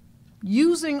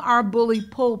using our bully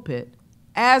pulpit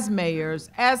as mayors,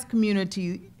 as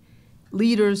community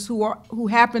leaders who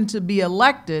happen to be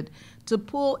elected, to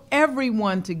pull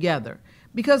everyone together.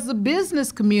 Because the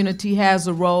business community has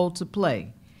a role to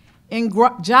play in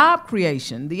job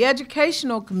creation. The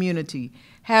educational community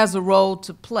has a role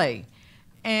to play,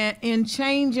 and in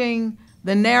changing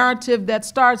the narrative that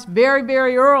starts very,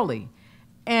 very early.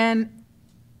 And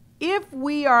if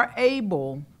we are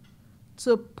able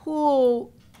to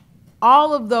pull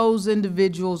all of those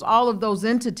individuals, all of those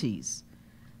entities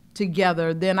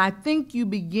together, then I think you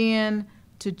begin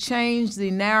to change the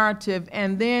narrative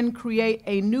and then create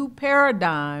a new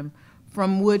paradigm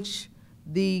from which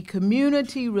the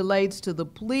community relates to the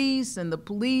police, and the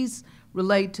police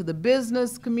relate to the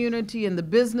business community, and the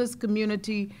business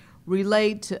community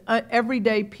relate to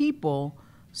everyday people,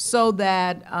 so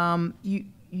that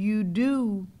you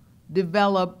do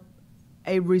develop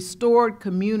a restored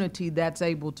community that's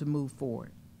able to move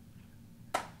forward.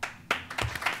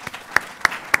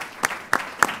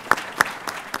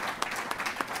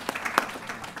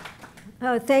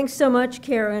 Thanks so much,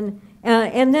 Karen.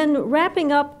 And then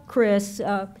wrapping up, Chris,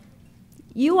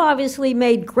 you obviously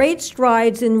made great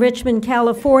strides in Richmond,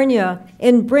 California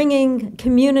in bringing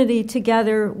community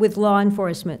together with law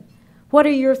enforcement. What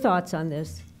are your thoughts on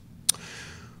this?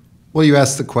 Well, you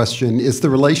asked the question, is the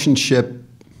relationship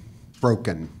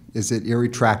broken? Is it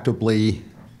irretractably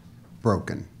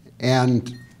broken?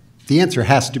 And the answer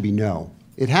has to be no.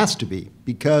 It has to be,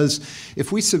 because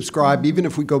if we subscribe, even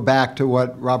if we go back to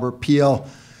what Robert Peel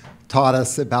taught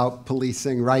us about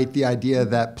policing, right? The idea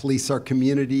that police are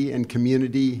community and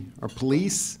community are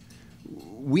police.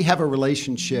 We have a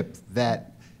relationship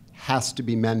that has to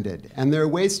be mended, and there are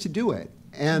ways to do it.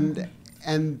 And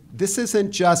this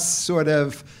isn't just sort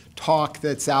of talk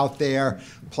that's out there,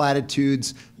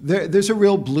 platitudes. There's a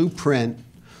real blueprint,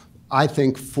 I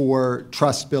think, for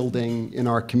trust building in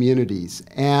our communities.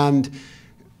 And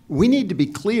we need to be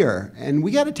clear, and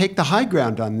we got to take the high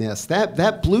ground on this.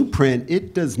 That blueprint,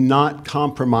 it does not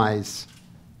compromise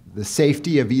the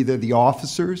safety of either the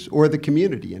officers or the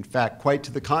community. In fact, quite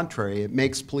to the contrary, it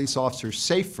makes police officers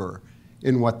safer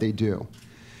in what they do.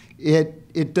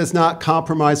 It does not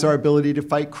compromise our ability to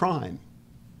fight crime.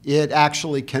 It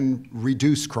actually can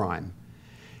reduce crime.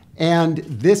 And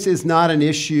this is not an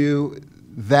issue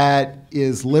that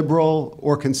is liberal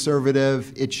or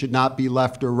conservative. It should not be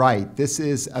left or right. This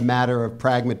is a matter of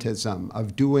pragmatism,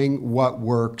 of doing what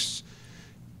works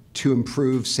to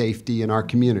improve safety in our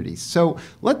communities. So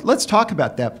let's talk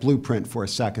about that blueprint for a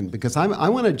second, because I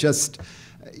want to just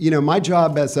You know, my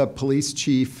job as a police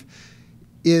chief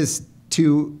is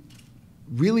to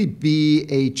really be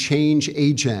a change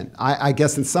agent. I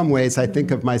guess in some ways I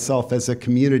think of myself as a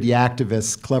community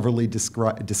activist cleverly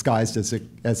disguised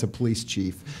as a police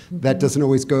chief. That doesn't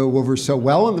always go over so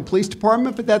well in the police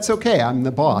department, but that's okay. I'm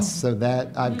the boss, so that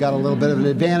I've got a little bit of an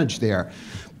advantage there.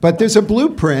 But there's a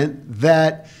blueprint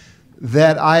that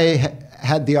I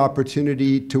had the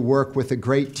opportunity to work with a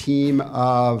great team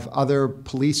of other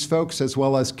police folks as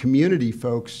well as community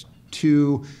folks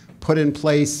to put in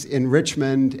place in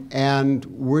Richmond, and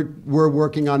we're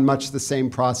working on much the same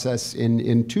process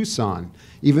in Tucson,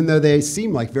 even though they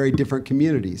seem like very different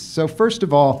communities. So first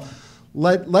of all,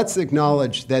 let's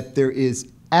acknowledge that there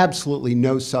is absolutely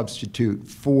no substitute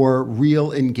for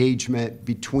real engagement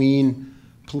between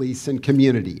police and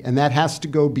community, and that has to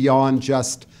go beyond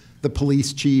just the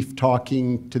police chief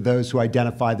talking to those who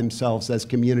identify themselves as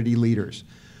community leaders.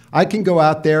 I can go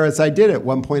out there, as I did at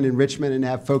one point in Richmond, and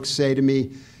have folks say to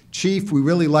me, Chief, we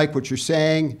really like what you're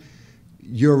saying.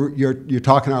 You're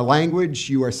talking our language.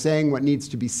 You are saying what needs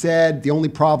to be said. The only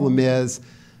problem is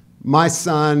my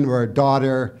son or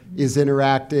daughter is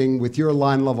interacting with your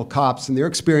line-level cops, and their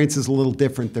experience is a little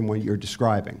different than what you're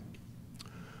describing.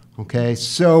 Okay,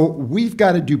 so we've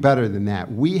got to do better than that.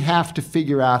 We have to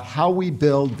figure out how we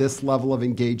build this level of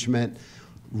engagement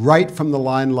right from the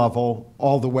line level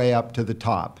all the way up to the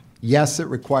top. Yes, it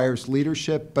requires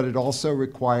leadership, but it also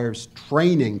requires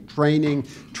training,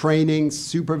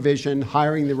 supervision,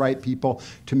 hiring the right people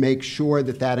to make sure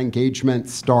that that engagement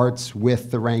starts with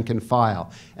the rank and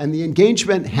file. And the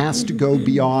engagement has to go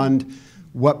beyond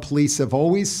what police have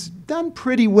always done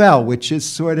pretty well, which is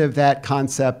sort of that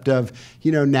concept of,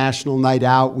 you know, national night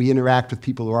out. We interact with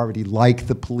people who already like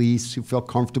the police, who feel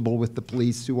comfortable with the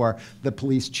police, who are the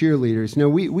police cheerleaders. No,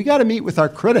 we got to meet with our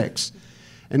critics.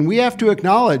 And we have to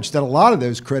acknowledge that a lot of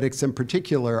those critics in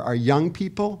particular are young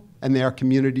people and they are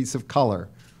communities of color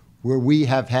where we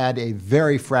have had a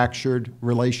very fractured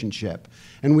relationship.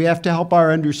 And we have to help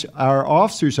our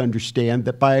officers understand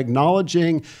that by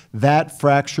acknowledging that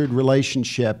fractured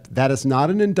relationship, that is not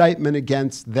an indictment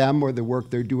against them or the work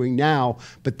they're doing now,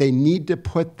 but they need to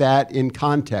put that in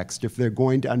context if they're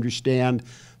going to understand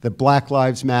that Black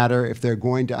Lives Matter, if they're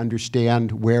going to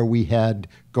understand where we head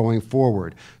going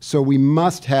forward. So we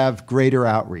must have greater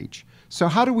outreach. So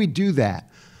how do we do that?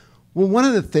 Well, one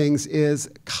of the things is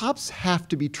cops have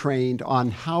to be trained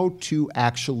on how to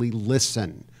actually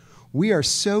listen. We are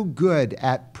so good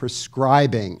at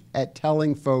prescribing, at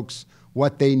telling folks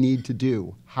what they need to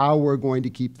do, how we're going to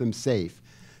keep them safe.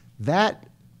 That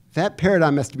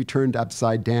paradigm has to be turned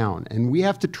upside down, and we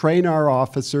have to train our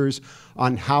officers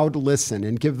on how to listen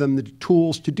and give them the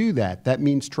tools to do that. That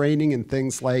means training in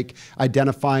things like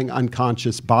identifying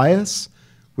unconscious bias,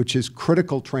 which is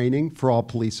critical training for all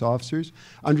police officers,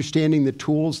 understanding the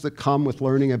tools that come with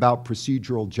learning about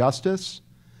procedural justice.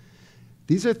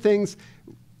 These are things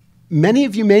many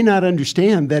of you may not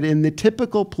understand, that in the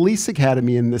typical police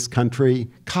academy in this country,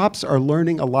 cops are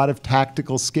learning a lot of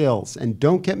tactical skills. And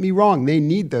don't get me wrong, they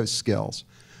need those skills.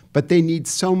 But they need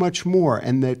so much more.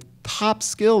 And the top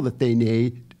skill that they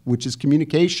need, which is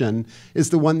communication, is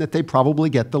the one that they probably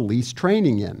get the least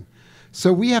training in.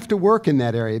 So we have to work in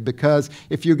that area, because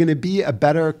if you're going to be a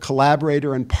better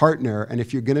collaborator and partner, and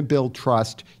if you're going to build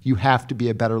trust, you have to be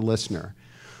a better listener.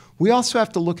 We also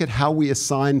have to look at how we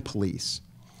assign police.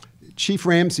 Chief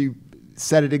Ramsey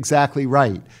said it exactly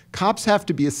right. Cops have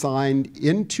to be assigned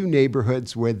into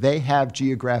neighborhoods where they have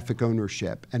geographic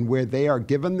ownership and where they are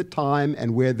given the time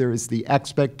and where there is the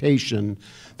expectation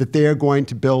that they are going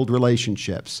to build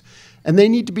relationships. And they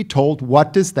need to be told,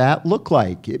 what does that look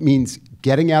like? It means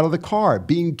getting out of the car,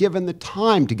 being given the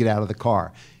time to get out of the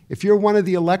car. If you're one of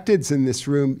the electeds in this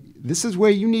room, this is where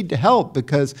you need to help,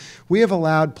 because we have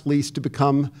allowed police to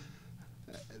become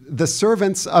the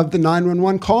servants of the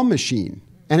 911 call machine,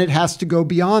 and it has to go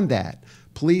beyond that.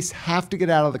 Police have to get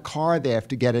out of the car, they have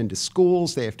to get into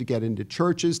schools, they have to get into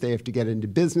churches, they have to get into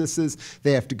businesses,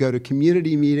 they have to go to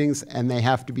community meetings, and they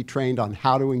have to be trained on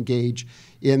how to engage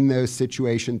in those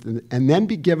situations and then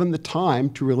be given the time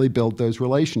to really build those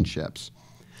relationships.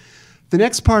 The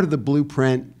next part of the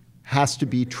blueprint has to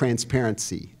be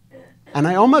transparency. And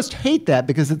I almost hate that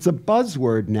because it's a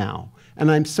buzzword now. And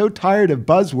I'm so tired of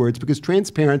buzzwords, because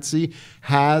transparency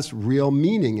has real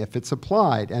meaning if it's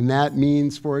applied. And that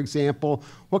means, for example,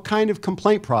 what kind of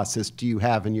complaint process do you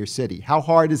have in your city? How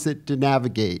hard is it to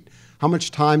navigate? How much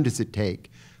time does it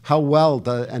take? How well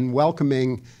and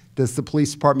welcoming does the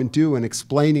police department do in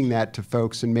explaining that to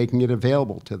folks and making it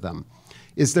available to them?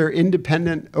 Is there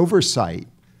independent oversight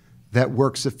that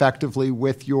works effectively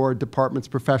with your department's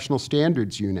professional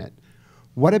standards unit?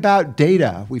 What about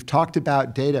data? We've talked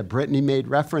about data. Brittany made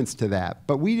reference to that.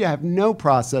 But we have no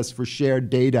process for shared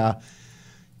data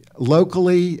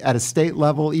locally, at a state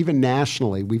level, even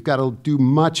nationally. We've got to do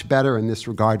much better in this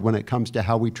regard when it comes to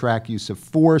how we track use of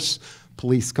force,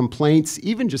 police complaints,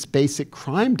 even just basic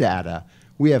crime data.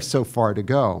 We have so far to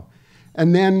go.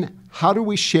 And then how do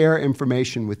we share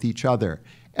information with each other?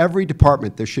 Every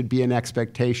department, there should be an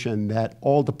expectation that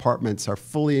all departments are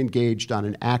fully engaged on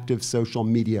an active social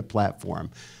media platform.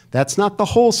 That's not the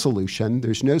whole solution.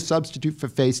 There's no substitute for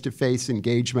face-to-face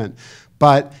engagement.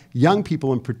 But young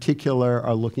people in particular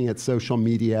are looking at social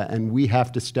media, and we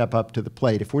have to step up to the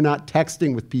plate. If we're not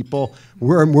texting with people,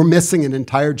 we're missing an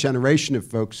entire generation of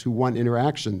folks who want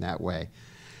interaction that way.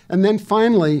 And then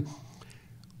finally,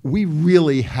 we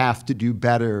really have to do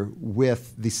better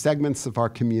with the segments of our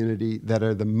community that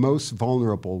are the most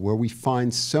vulnerable, where we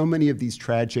find so many of these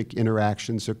tragic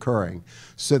interactions occurring.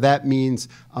 So that means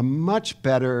a much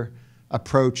better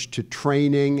approach to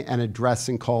training and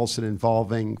addressing calls that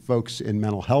involving folks in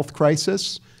mental health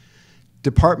crisis.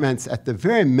 Departments at the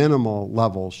very minimal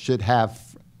level should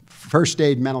have first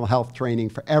aid mental health training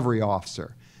for every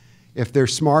officer. If they're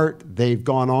smart, they've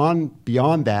gone on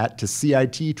beyond that to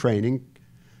CIT training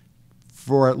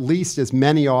for at least as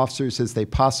many officers as they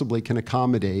possibly can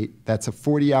accommodate. That's a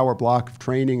 40-hour block of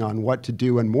training on what to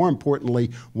do, and more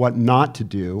importantly, what not to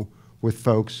do with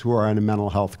folks who are in a mental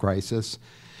health crisis.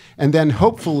 And then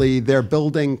hopefully they're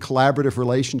building collaborative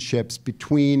relationships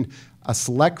between a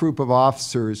select group of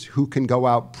officers who can go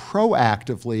out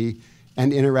proactively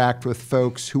and interact with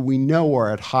folks who we know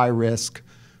are at high risk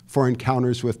for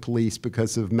encounters with police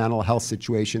because of mental health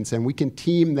situations. And we can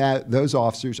team those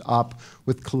officers up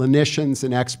with clinicians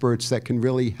and experts that can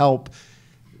really help,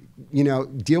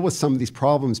 deal with some of these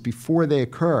problems before they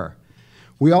occur.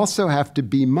 We also have to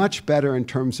be much better in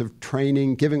terms of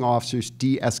training, giving officers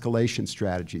de-escalation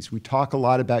strategies. We talk a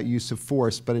lot about use of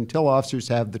force, but until officers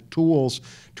have the tools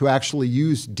to actually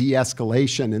use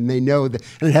de-escalation, and they know that,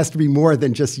 and it has to be more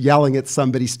than just yelling at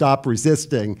somebody, stop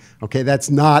resisting, okay,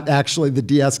 that's not actually the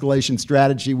de-escalation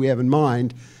strategy we have in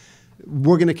mind,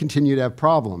 we're going to continue to have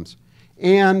problems.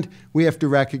 And we have to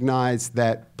recognize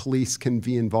that police can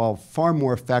be involved far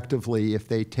more effectively if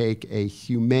they take a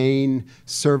humane,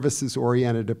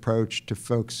 services-oriented approach to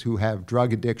folks who have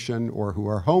drug addiction or who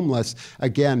are homeless,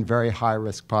 again, very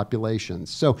high-risk populations.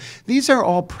 So these are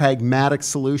all pragmatic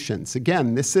solutions.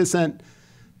 Again, this isn't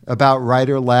about right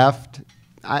or left.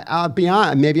 I'll be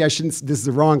honest, maybe I shouldn't, this is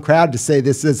the wrong crowd to say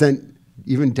this isn't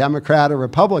even Democrat or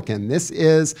Republican. This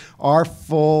is our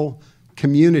full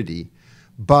community.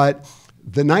 But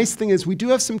the nice thing is we do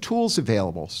have some tools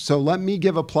available. So let me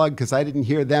give a plug, because I didn't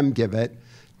hear them give it,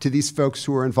 to these folks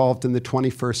who are involved in the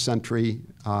 21st Century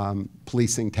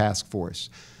Policing Task Force.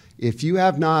 If you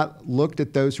have not looked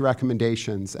at those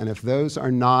recommendations, and if those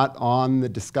are not on the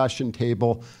discussion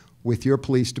table with your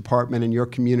police department and your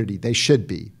community, they should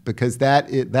be, because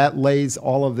that lays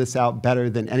all of this out better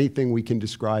than anything we can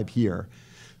describe here.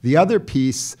 The other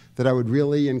piece that I would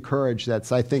really encourage,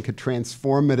 that's, I think, a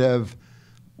transformative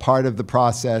part of the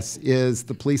process, is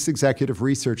the Police Executive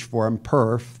Research Forum,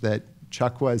 PERF, that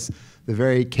Chuck was the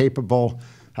very capable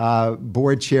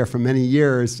board chair for many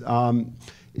years,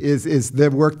 is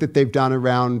the work that they've done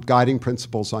around guiding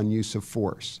principles on use of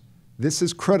force. This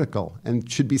is critical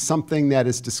and should be something that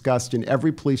is discussed in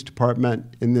every police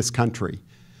department in this country.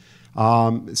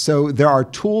 So there are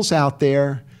tools out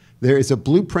there. There is a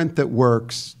blueprint that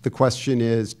works. The question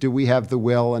is, do we have the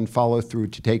will and follow through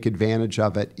to take advantage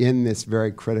of it in this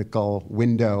very critical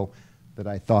window that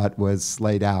I thought was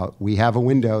laid out? We have a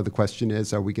window. The question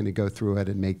is, are we going to go through it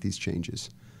and make these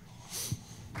changes?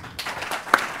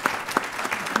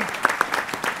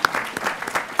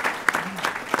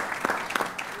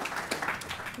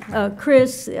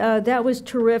 Chris, that was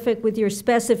terrific with your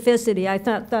specificity. I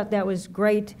thought that was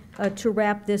great to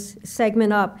wrap this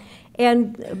segment up.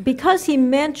 And because he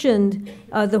mentioned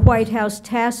the White House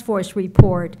Task Force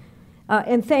report,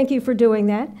 and thank you for doing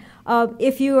that,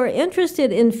 if you are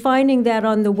interested in finding that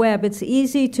on the web, it's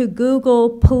easy to Google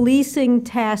Policing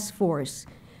Task Force,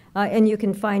 and you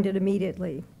can find it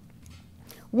immediately.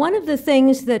 One of the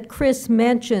things that Chris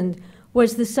mentioned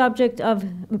was the subject of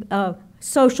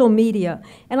social media.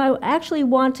 And I actually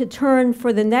want to turn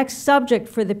for the next subject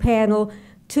for the panel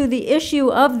to the issue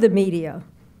of the media.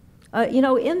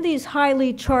 In these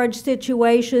highly charged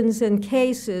situations and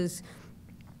cases,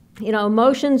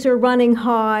 emotions are running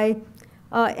high,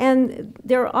 and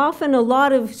there are often a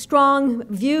lot of strong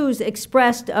views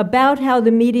expressed about how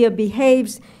the media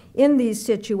behaves in these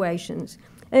situations,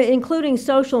 including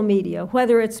social media,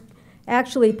 whether it's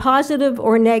actually positive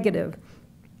or negative.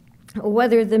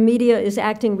 whether the media is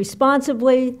acting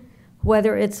responsibly,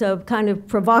 whether it's a kind of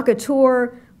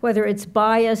provocateur, whether it's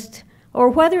biased, or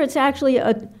whether it's actually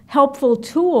a helpful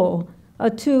tool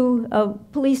to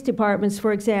police departments,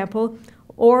 for example,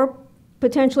 or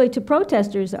potentially to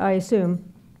protesters, I assume,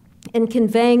 in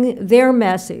conveying their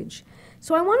message.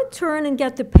 So I want to turn and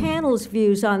get the panel's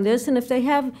views on this, and if they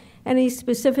have any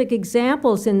specific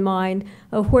examples in mind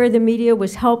of where the media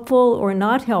was helpful or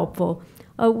not helpful,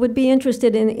 would be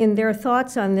interested in their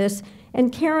thoughts on this.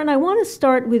 And Karen, I want to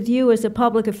start with you as a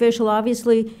public official.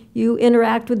 Obviously, you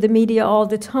interact with the media all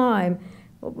the time.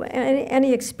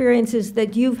 Any experiences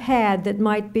that you've had that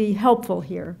might be helpful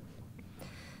here?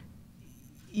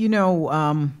 You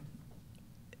know,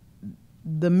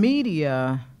 the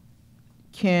media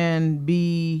can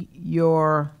be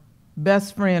your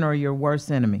best friend or your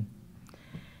worst enemy.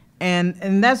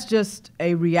 And that's just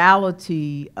a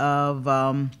reality of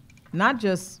not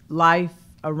just life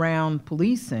around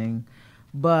policing,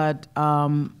 but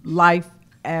life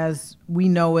as we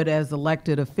know it as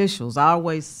elected officials. I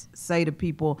always say to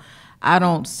people, I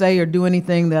don't say or do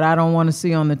anything that I don't want to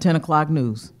see on the 10 o'clock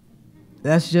news.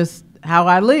 That's just how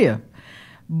I live.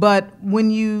 But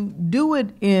when you do it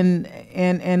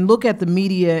and look at the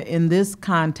media in this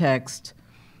context,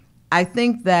 I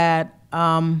think that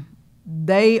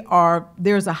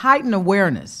there's a heightened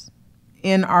awareness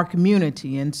in our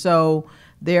community. And so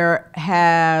there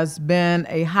has been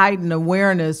a heightened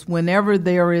awareness whenever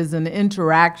there is an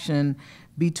interaction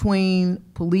between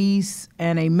police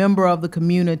and a member of the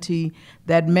community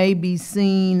that may be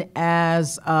seen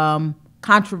as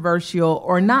controversial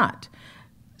or not.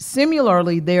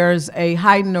 Similarly, there's a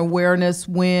heightened awareness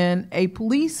when a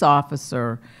police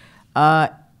officer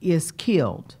is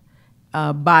killed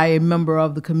by a member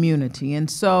of the community. And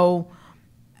so,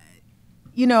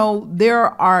 you know,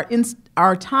 there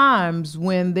are times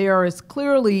when there is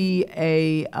clearly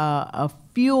a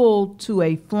fuel to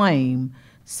a flame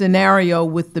scenario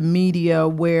with the media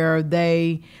where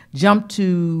they jump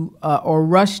to or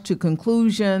rush to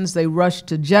conclusions, they rush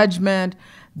to judgment.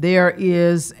 There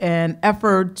is an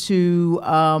effort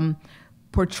to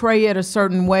portray it a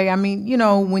certain way. I mean, you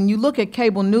know, when you look at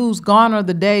cable news, gone are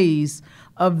the days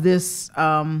of this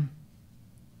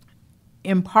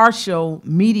impartial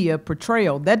media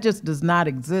portrayal. That just does not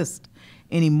exist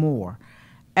anymore.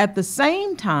 At the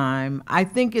same time, I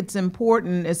think it's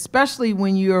important, especially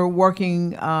when you're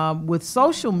working with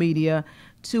social media,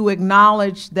 to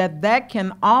acknowledge that that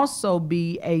can also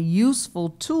be a useful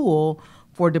tool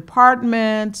for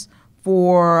departments,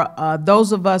 for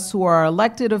those of us who are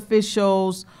elected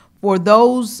officials, for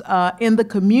those in the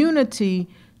community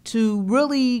to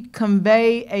really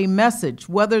convey a message,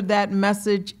 whether that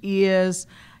message is,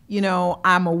 you know,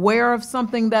 I'm aware of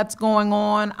something that's going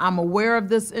on, I'm aware of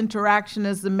this interaction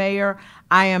as the mayor,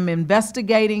 I am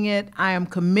investigating it, I am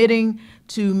committing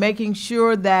to making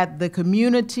sure that the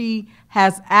community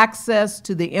has access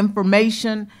to the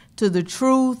information, to the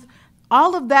truth.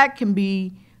 All of that can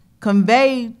be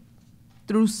conveyed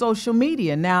through social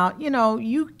media. Now, you know,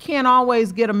 you can't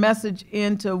always get a message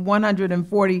into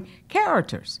 140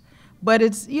 characters, but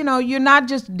it's, you know, you're not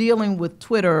just dealing with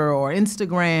Twitter or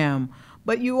Instagram,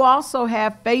 but you also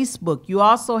have Facebook, you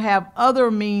also have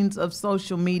other means of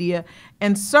social media,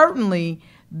 and certainly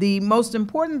the most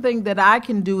important thing that I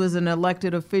can do as an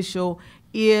elected official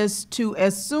is to,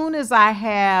 as soon as I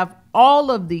have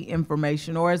all of the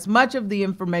information or as much of the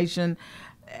information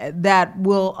that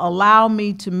will allow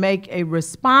me to make a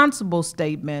responsible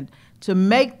statement, to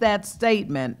make that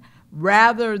statement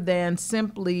rather than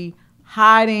simply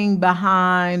hiding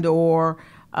behind or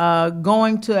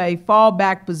going to a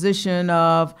fallback position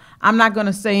of, I'm not going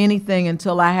to say anything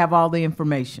until I have all the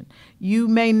information. You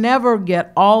may never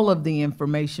get all of the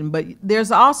information, but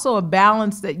there's also a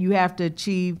balance that you have to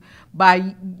achieve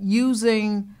by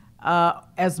using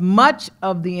as much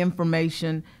of the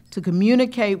information to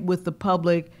communicate with the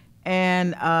public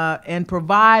and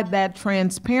provide that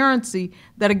transparency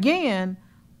that, again,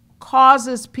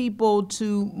 causes people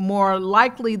to more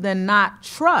likely than not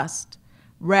trust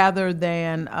rather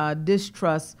than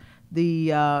distrust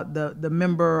the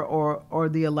member or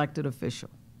the elected official.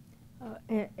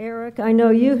 Eric, I know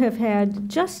you have had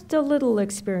just a little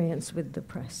experience with the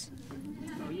press.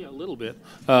 Oh, yeah, a little bit.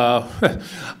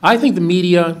 I think the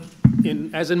media,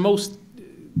 as in most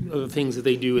of the things that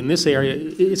they do in this area,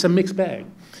 it's a mixed bag.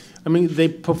 I mean, they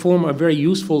perform a very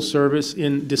useful service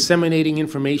in disseminating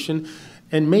information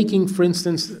and making, for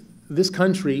instance, this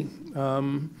country,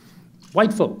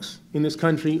 white folks in this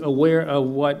country aware of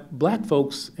what black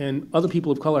folks and other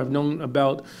people of color have known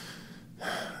about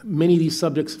many of these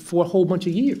subjects for a whole bunch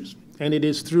of years. And it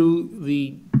is through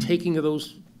the taking of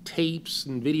those tapes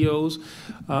and videos,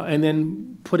 and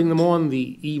then putting them on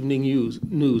the evening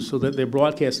news so that they're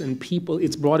broadcast and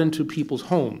it's brought into people's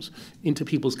homes, into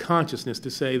people's consciousness to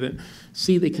say that,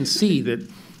 they can see that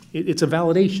it's a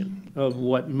validation of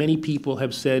what many people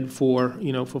have said for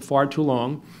far too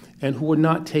long, and who are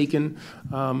not taken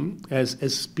as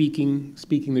speaking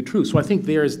the truth. So I think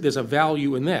there's a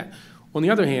value in that. On the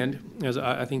other hand, as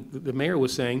I think the mayor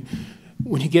was saying,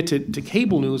 when you get to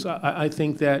cable news, I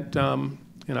think that, and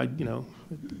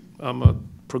I'm a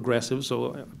progressive,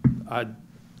 so I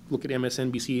look at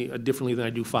MSNBC differently than I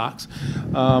do Fox.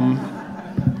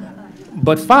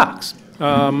 But Fox,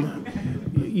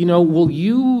 will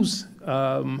use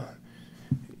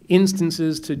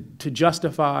instances to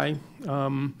justify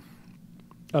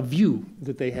a view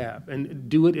that they have, and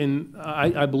do it in,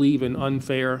 I believe, an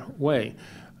unfair way.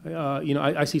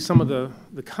 I see some of the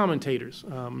commentators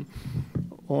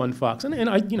on Fox, and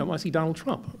I see Donald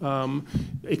Trump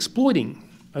exploiting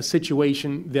a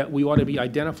situation that we ought to be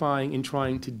identifying and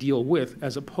trying to deal with,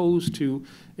 as opposed to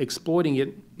exploiting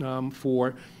it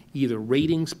for either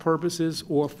ratings purposes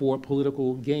or for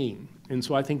political gain. And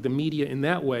so I think the media in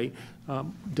that way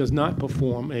does not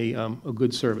perform a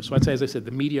good service. So I'd say, as I said,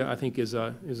 the media, I think, is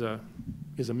a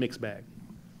mixed bag.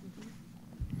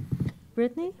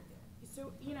 Brittany?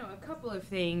 So, a couple of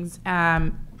things.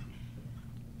 A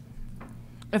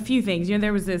few things.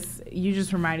 There was this, you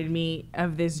just reminded me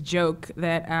of this joke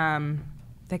that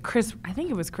that Chris, I think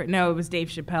it was Chris, no, it was Dave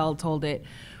Chappelle told it,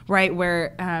 right,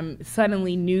 where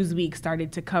suddenly Newsweek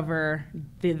started to cover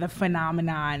the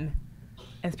phenomenon,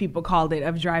 as people called it,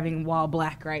 of driving while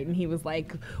black, right? And he was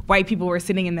like, white people were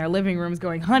sitting in their living rooms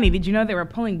going, honey, did you know they were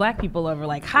pulling black people over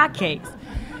like hotcakes?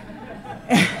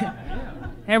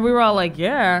 And we were all like,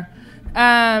 yeah.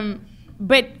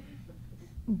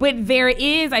 But there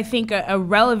is, I think, a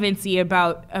relevancy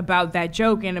about that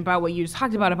joke and about what you just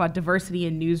talked about diversity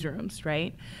in newsrooms,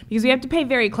 right? Because we have to pay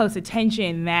very close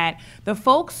attention that the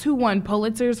folks who won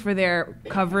Pulitzers for their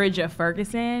coverage of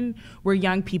Ferguson were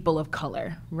young people of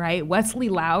color, right? Wesley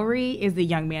Laurie is a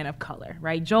young man of color,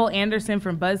 right? Joel Anderson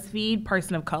from BuzzFeed,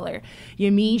 person of color.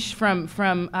 Yamiche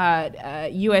from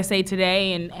USA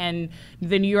Today and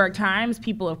the New York Times,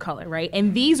 people of color, right?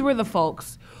 And these were the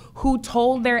folks who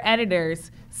told their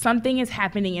editors, something is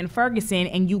happening in Ferguson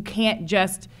and you can't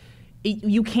just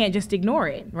ignore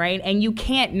it, right? And you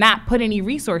can't not put any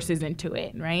resources into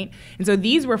it, right? And so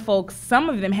these were folks, some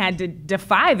of them had to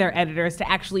defy their editors to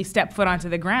actually step foot onto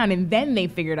the ground, and then they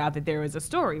figured out that there was a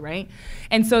story, right?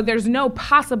 And so there's no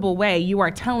possible way you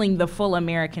are telling the full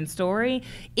American story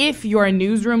if your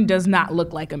newsroom does not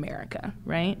look like America,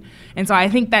 right? And so I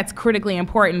think that's critically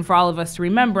important for all of us to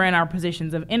remember in our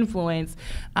positions of influence.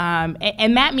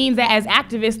 And that means that as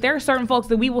activists, there are certain folks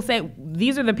that we will say,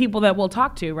 these are the people that we'll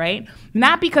talk to, right?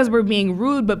 Not because we're being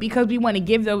rude, but because we want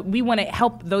to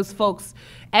help those folks,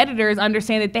 editors,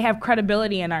 understand that they have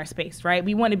credibility in our space, right?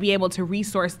 We want to be able to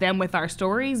resource them with our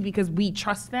stories because we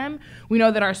trust them. We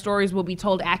know that our stories will be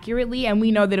told accurately, and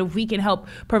we know that if we can help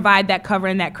provide that cover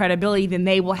and that credibility, then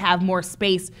they will have more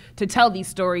space to tell these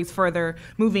stories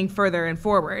moving further and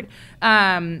forward.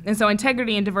 And so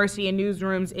integrity and diversity in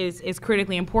newsrooms is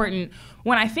critically important.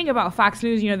 When I think about Fox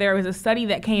News, there was a study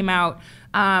that came out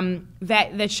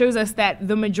that shows us that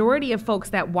the majority of folks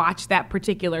that watch that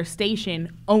particular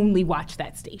station only watch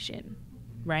that station,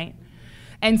 right?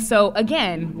 And so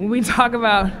again, when we talk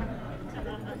about,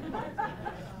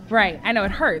 right, I know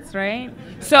it hurts, right?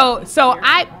 So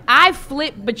I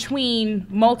flip between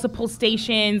multiple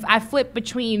stations, I flip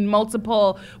between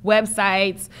multiple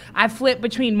websites, I flip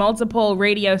between multiple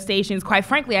radio stations. Quite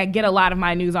frankly, I get a lot of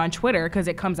my news on Twitter because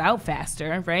it comes out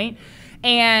faster, right?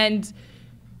 And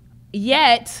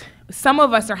yet, some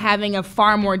of us are having a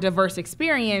far more diverse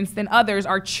experience than others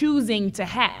are choosing to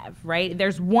have, right?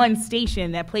 There's one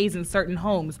station that plays in certain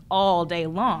homes all day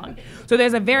long. So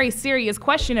there's a very serious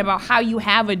question about how you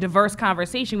have a diverse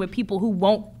conversation with people who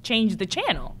won't change the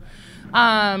channel.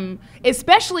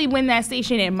 Especially when that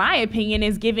station, in my opinion,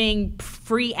 is giving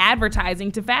free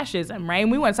advertising to fascism, right?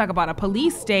 And we want to talk about a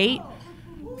police state.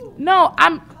 No,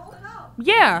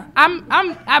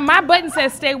 my button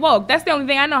says stay woke. That's the only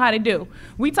thing I know how to do.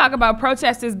 We talk about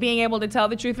protesters being able to tell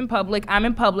the truth in public. I'm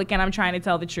in public and I'm trying to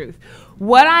tell the truth.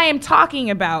 What I am talking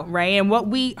about, right, and what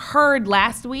we heard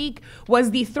last week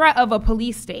was the threat of a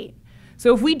police state.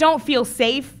 So if we don't feel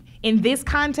safe in this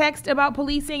context about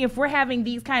policing, if we're having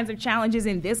these kinds of challenges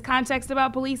in this context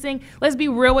about policing, let's be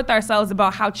real with ourselves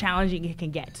about how challenging it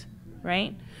can get,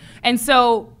 right? And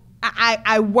so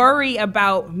I worry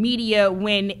about media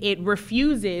when it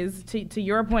refuses, to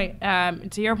your point,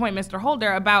 Mr.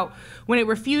 Holder, about when it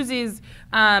refuses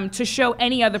to show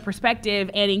any other perspective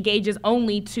and engages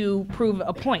only to prove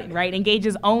a point, right?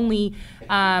 Engages only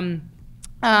in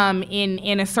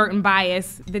a certain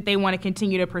bias that they want to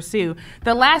continue to pursue.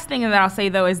 The last thing that I'll say,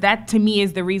 though, is that to me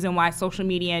is the reason why social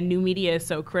media and new media is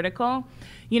so critical.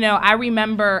 You know, I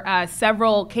remember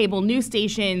several cable news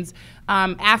stations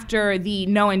after the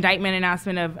no indictment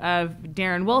announcement of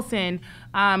Darren Wilson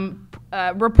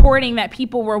reporting that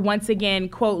people were once again,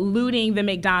 quote, looting the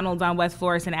McDonald's on West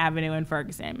Florissant Avenue in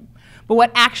Ferguson. But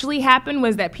what actually happened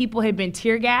was that people had been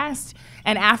tear gassed,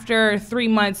 and after 3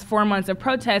 months, 4 months of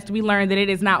protest, we learned that it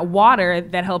is not water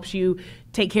that helps you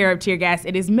take care of tear gas,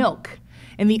 it is milk.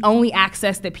 And the only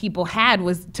access that people had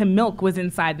to milk was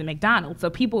inside the McDonald's. So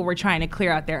people were trying to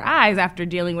clear out their eyes after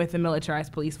dealing with the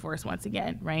militarized police force once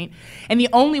again, right? And the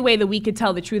only way that we could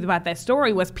tell the truth about that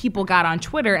story was people got on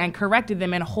Twitter and corrected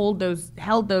them and held those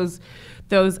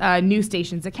news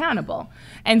stations accountable.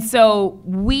 And so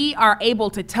we are able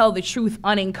to tell the truth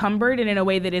unencumbered and in a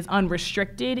way that is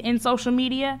unrestricted in social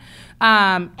media.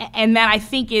 And that I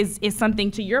think is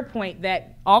something, to your point,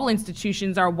 that all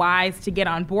institutions are wise to get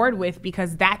on board with,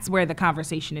 because that's where the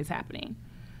conversation is happening.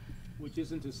 Which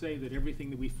isn't to say that everything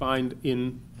that we find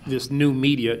in this new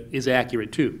media is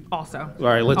accurate too. Also. All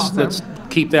right, let's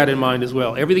keep that in mind as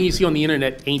well. Everything you see on the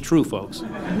internet ain't true, folks.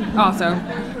 Also.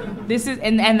 This is,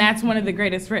 and that's one of the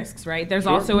greatest risks, right? There's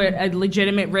also a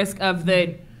legitimate risk of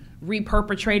the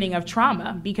reperpetrating of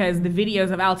trauma, because the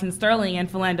videos of Alton Sterling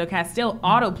and Philando Castile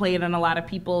autoplayed on a lot of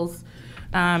people's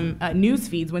news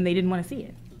feeds when they didn't want to see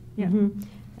it. Yeah.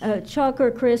 Mm-hmm. Chuck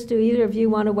or Chris, do either of you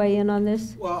want to weigh in on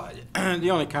this? Well, the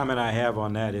only comment I have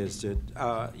on that is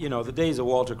that, you know, the days of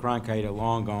Walter Cronkite are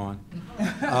long gone.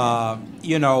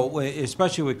 You know,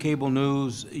 especially with cable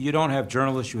news, you don't have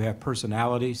journalists, you have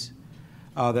personalities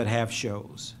that have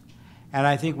shows. And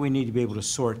I think we need to be able to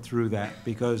sort through that,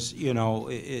 because, you know,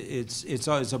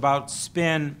 it's about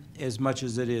spin as much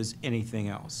as it is anything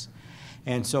else.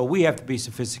 And so we have to be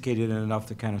sophisticated enough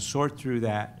to kind of sort through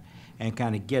that and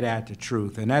kind of get at the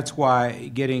truth. And that's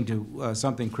why, getting to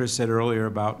something Chris said earlier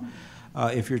about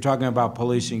if you're talking about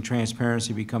policing,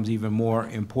 transparency becomes even more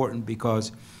important,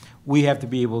 because we have to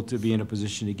be able to be in a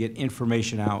position to get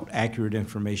information out, accurate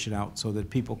information out, so that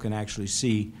people can actually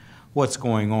see what's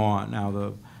going on. Now,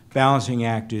 the balancing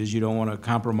act is you don't want to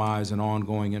compromise an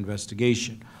ongoing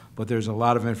investigation, but there's a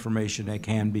lot of information that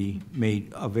can be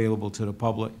made available to the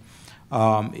public.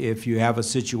 If you have a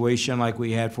situation like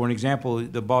we had, for an example,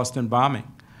 the Boston bombing.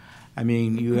 I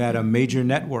mean, you had a major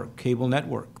network, cable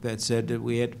network, that said that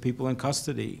we had people in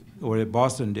custody, or that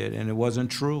Boston did, and it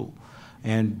wasn't true.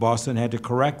 And Boston had to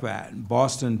correct that.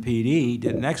 Boston PD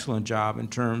did an excellent job in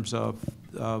terms of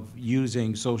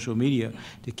using social media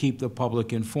to keep the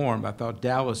public informed. I thought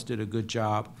Dallas did a good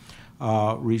job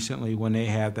recently when they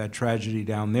had that tragedy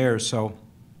down there. So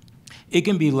it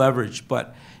can be leveraged,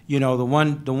 but you know, the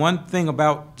one thing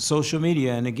about social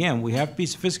media, and again, we have to be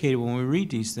sophisticated when we read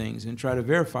these things and try to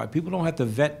verify. People don't have to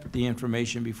vet the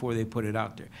information before they put it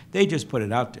out there. They just put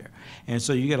it out there. And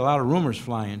so you get a lot of rumors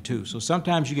flying too. So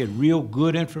sometimes you get real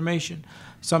good information.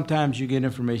 Sometimes you get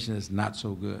information that's not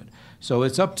so good. So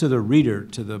it's up to the reader,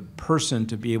 to the person,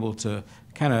 to be able to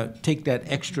kind of take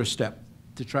that extra step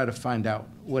to try to find out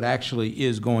what actually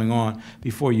is going on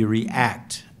before you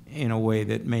react in a way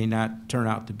that may not turn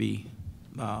out to be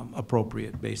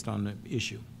appropriate based on the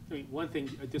issue. I mean, one thing,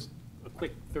 just a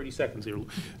quick 30 seconds here.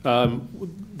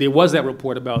 There was that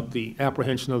report about the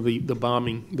apprehension of the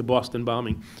bombing, the Boston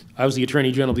bombing. I was the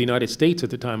Attorney General of the United States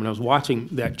at the time, and I was watching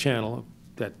that channel.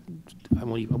 That I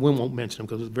won't mention them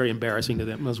because it was very embarrassing to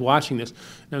them. And I was watching this,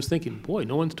 and I was thinking, boy,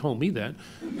 no one's told me that.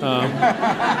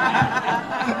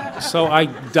 So I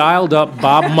dialed up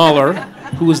Bob Mueller,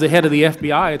 who was the head of the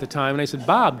FBI at the time, and I said,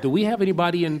 Bob, do we have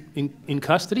anybody in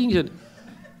custody? And he said,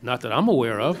 not that I'm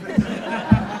aware of.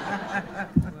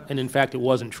 And in fact, it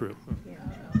wasn't true.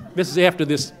 This is after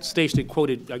this station had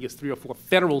quoted, I guess, 3 or 4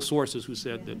 federal sources who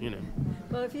said that, you know.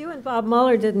 Well, if you and Bob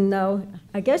Mueller didn't know,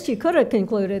 I guess you could have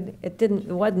concluded it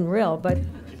wasn't real.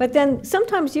 But then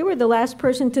sometimes you were the last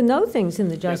person to know things in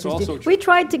the Justice That's also true. true. We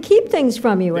tried to keep things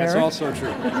from you, That's Eric. also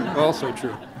true. Also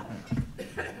true.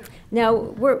 Now,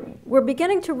 we're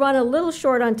beginning to run a little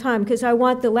short on time because I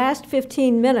want the last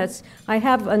 15 minutes. I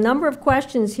have a number of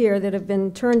questions here that have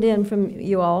been turned in from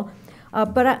you all.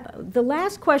 The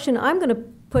last question I'm going to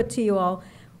put to you all,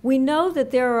 we know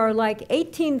that there are like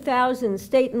 18,000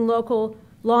 state and local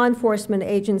law enforcement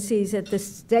agencies at the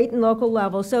state and local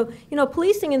level. So, you know,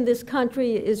 policing in this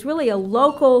country is really a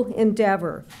local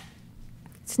endeavor.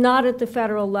 It's not at the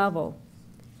federal level.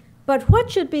 But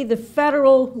what should be the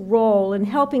federal role in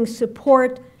helping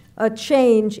support a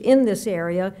change in this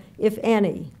area, if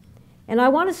any? And I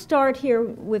want to start here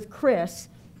with Chris,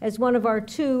 as one of our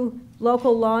two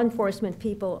local law enforcement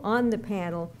people on the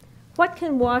panel. What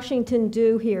can Washington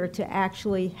do here to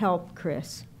actually help,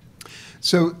 Chris?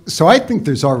 So I think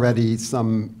there's already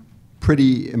some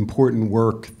pretty important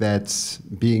work that's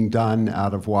being done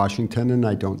out of Washington, and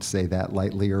I don't say that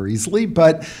lightly or easily,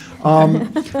 but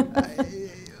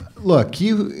look,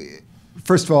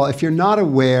 first of all, if you're not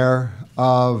aware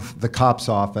of the COPS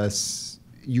office,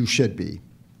 you should be,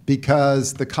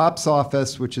 because the COPS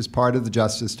office, which is part of the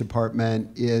Justice Department,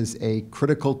 is a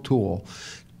critical tool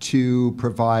to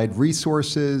provide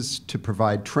resources, to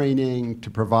provide training, to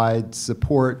provide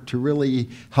support, to really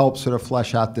help sort of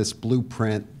flesh out this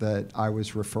blueprint that I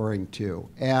was referring to.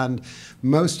 And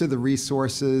most of the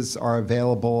resources are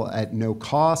available at no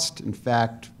cost. In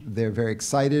fact, they're very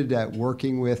excited at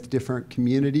working with different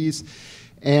communities.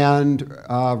 And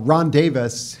Ron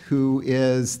Davis, who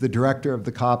is the director of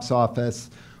the COPS office,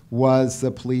 was the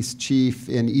police chief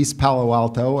in East Palo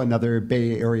Alto, another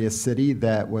Bay Area city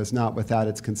that was not without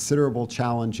its considerable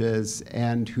challenges,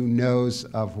 and who knows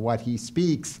of what he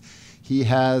speaks. He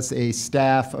has a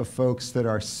staff of folks that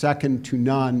are second to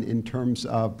none in terms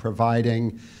of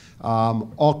providing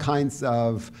all kinds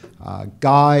of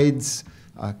guides,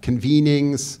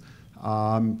 convenings,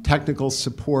 technical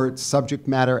support, subject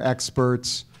matter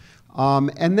experts.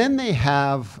 And then they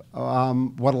have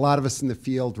what a lot of us in the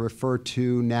field refer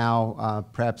to now,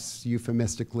 perhaps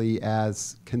euphemistically,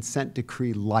 as consent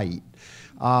decree light,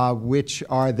 which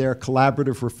are their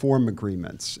collaborative reform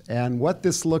agreements. And what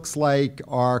this looks like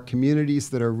are communities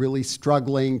that are really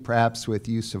struggling, perhaps with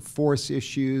use of force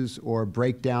issues or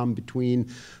breakdown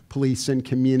between police and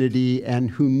community,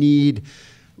 and who need,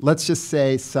 let's just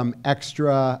say, some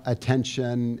extra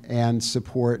attention and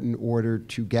support in order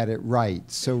to get it right.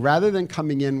 So rather than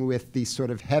coming in with the sort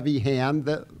of heavy hand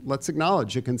that, let's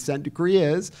acknowledge, a consent decree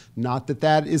is, not that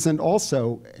that isn't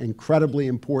also incredibly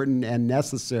important and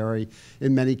necessary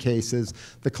in many cases,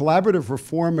 the collaborative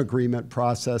reform agreement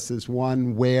process is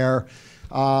one where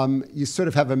you sort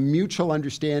of have a mutual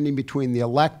understanding between the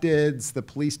electeds, the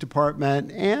police department,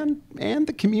 and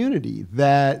the community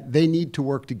that they need to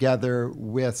work together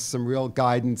with some real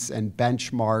guidance and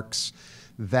benchmarks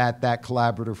that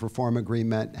collaborative reform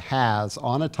agreement has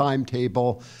on a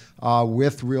timetable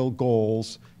with real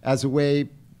goals as a way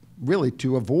really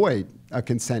to avoid a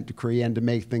consent decree and to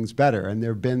make things better. And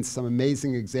there have been some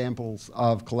amazing examples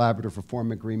of collaborative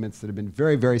reform agreements that have been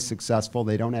very, very successful.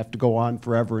 They don't have to go on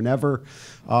forever and ever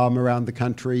around the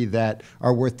country, that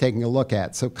are worth taking a look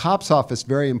at. So COPS office,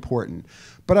 very important.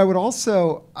 But I would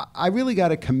also, I really got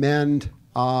to commend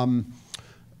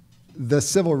the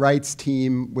civil rights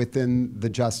team within the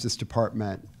Justice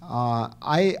Department.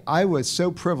 I was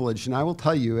so privileged, and I will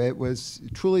tell you, it was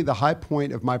truly the high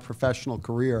point of my professional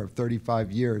career of 35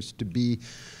 years to be,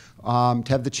 to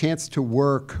have the chance to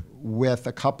work with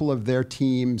a couple of their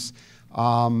teams,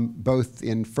 both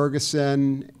in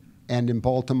Ferguson and in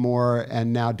Baltimore,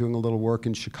 and now doing a little work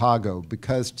in Chicago,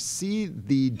 because to see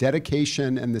the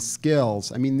dedication and the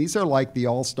skills, I mean, these are like the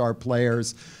all-star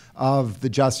players of the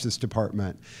Justice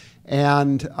Department.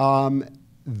 And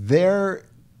their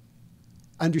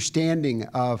understanding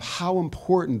of how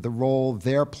important the role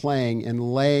they're playing in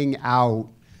laying out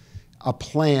a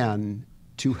plan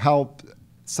to help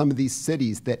some of these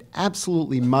cities that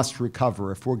absolutely must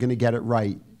recover if we're going to get it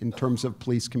right in terms of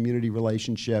police-community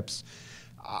relationships,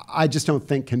 I just don't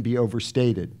think can be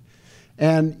overstated.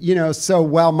 And, you know, so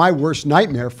while my worst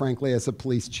nightmare, frankly, as a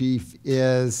police chief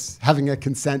is having a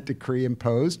consent decree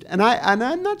imposed, and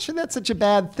I'm not sure that's such a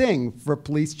bad thing for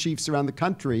police chiefs around the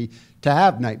country to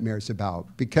have nightmares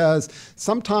about, because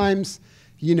sometimes,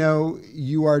 you know,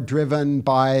 you are driven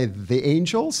by the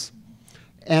angels,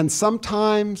 and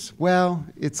sometimes, well,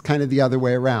 it's kind of the other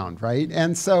way around, right?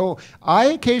 And so I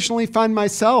occasionally find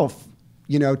myself,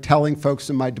 you know, telling folks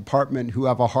in my department who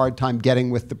have a hard time getting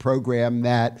with the program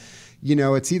that, you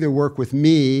know, it's either work with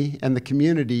me and the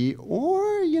community, or,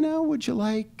 you know, would you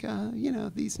like, you know,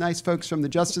 these nice folks from the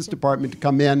Justice Department to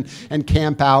come in and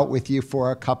camp out with you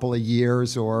for a couple of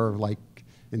years, or, like,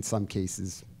 in some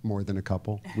cases, more than a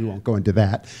couple. We won't go into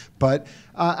that. But,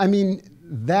 I mean,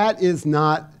 that is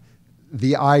not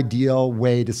the ideal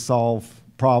way to solve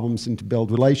problems and to build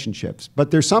relationships.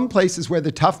 But there's some places where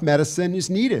the tough medicine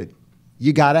is needed.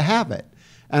 You got to have it.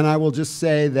 And I will just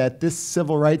say that this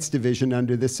Civil Rights Division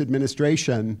under this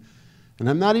administration, and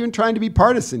I'm not even trying to be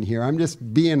partisan here, I'm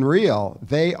just being real,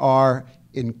 they are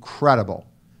incredible.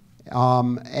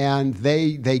 And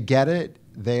they get it,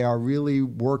 They are really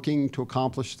working to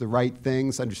accomplish the right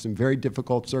things under some very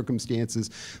difficult circumstances,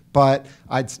 but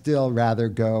I'd still rather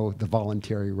go the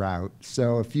voluntary route.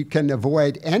 So if you can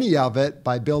avoid any of it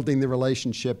by building the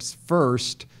relationships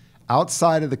first,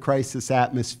 outside of the crisis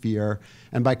atmosphere,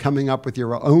 and by coming up with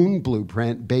your own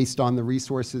blueprint based on the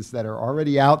resources that are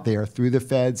already out there through the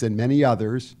feds and many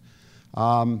others,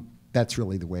 that's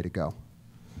really the way to go.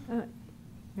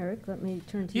 Eric, let me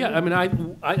turn to you. Yeah, I mean,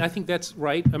 I think that's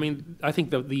right. I mean, I think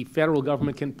the federal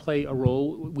government can play a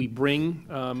role. We bring,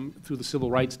 through the Civil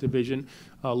Rights Division,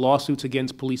 lawsuits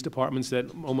against police departments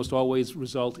that almost always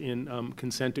result in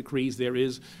consent decrees. There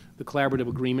is the collaborative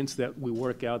agreements that we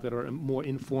work out that are more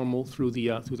informal through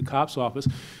the COPS office.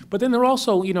 But then there are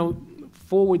also, you know,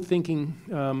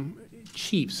 forward-thinking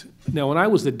chiefs. Now, when I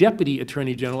was the Deputy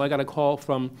Attorney General, I got a call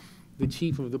from the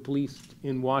chief of the police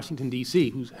in Washington,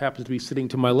 D.C., who happens to be sitting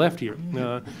to my left here,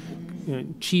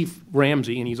 Chief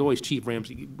Ramsey, and he's always Chief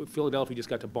Ramsey. Philadelphia just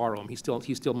got to borrow him. He's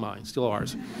still mine, still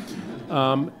ours.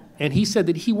 And he said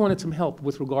that he wanted some help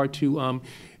with regard to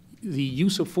the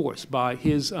use of force by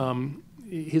his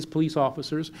police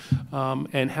officers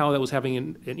and how that was having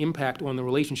an impact on the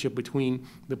relationship between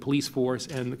the police force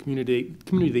and the community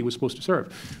they were supposed to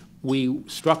serve. We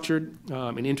structured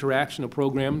an interaction, a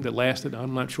program that lasted,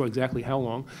 I'm not sure exactly how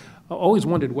long. I always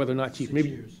wondered whether or not, Chief,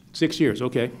 maybe 6 years,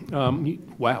 okay.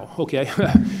 Wow, okay.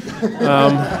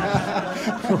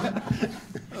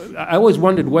 I always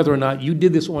wondered whether or not you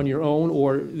did this on your own,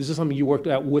 or is this something you worked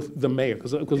out with the mayor?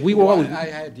 Because we were always... I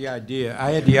had the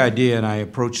idea, and I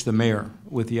approached the mayor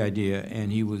with the idea,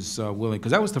 and he was willing,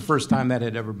 because that was the first time that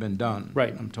had ever been done,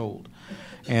 right. I'm told.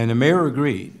 And the mayor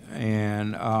agreed,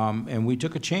 and we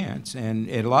took a chance. And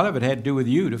a lot of it had to do with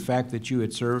you, the fact that you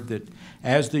had served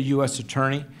as the U.S.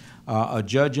 attorney, a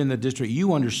judge in the district.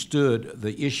 You understood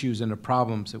the issues and the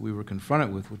problems that we were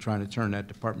confronted with trying to turn that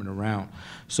department around.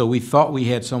 So we thought we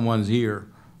had someone's ear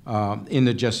in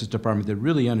the Justice Department that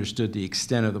really understood the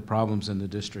extent of the problems in the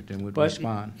district and would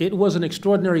respond. It was an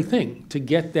extraordinary thing to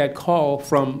get that call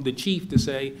from the chief to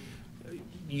say,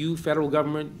 you, federal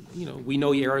government, you know, we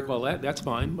know you, Eric, all that, that's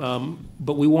fine,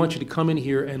 but we want you to come in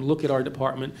here and look at our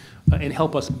department and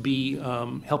help us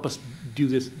do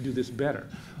this better.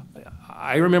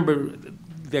 I remember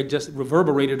that just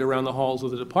reverberated around the halls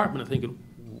of the department, thinking,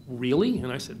 really?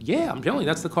 And I said, yeah, I'm telling you,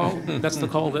 that's the call. That's the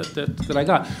call that I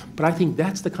got. But I think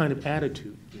that's the kind of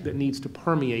attitude that needs to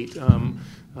permeate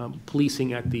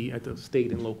policing at the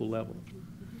state and local level.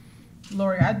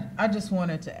 Laurie, I just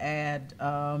wanted to add,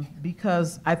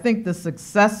 because I think the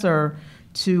successor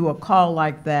to a call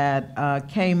like that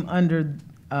came under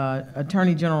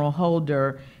Attorney General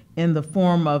Holder in the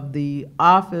form of the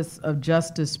Office of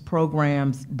Justice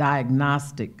Programs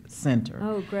Diagnostic Center.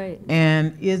 Oh, great.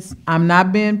 And I'm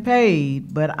not being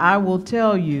paid, but I will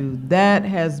tell you that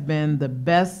has been the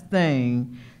best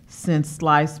thing since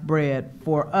sliced bread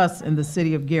for us in the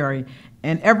city of Gary.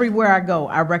 And everywhere I go,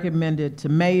 I recommend it to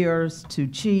mayors, to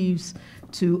chiefs,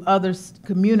 to other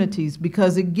communities,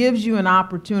 because it gives you an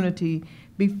opportunity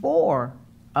before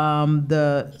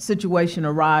the situation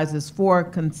arises for a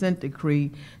consent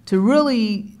decree to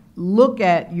really look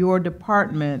at your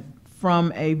department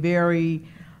from a very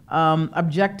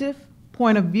objective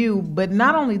point of view, but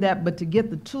not only that, but to get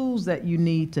the tools that you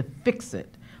need to fix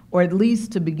it, or at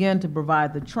least to begin to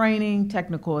provide the training,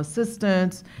 technical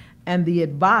assistance, and the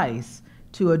advice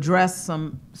to address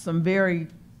some very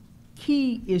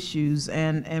key issues,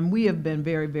 and we have been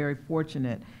very, very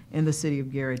fortunate in the city of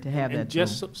Gary to have that tool.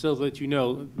 Just so that you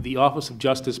know, the Office of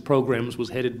Justice Programs was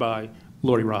headed by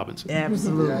Laurie Robinson.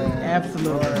 Absolutely,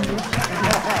 absolutely.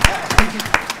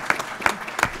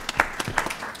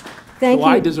 Thank you.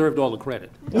 I deserved all the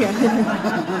credit.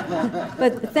 Yeah.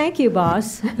 But thank you,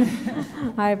 boss.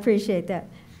 I appreciate that.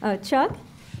 Chuck?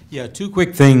 Yeah, two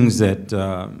quick things that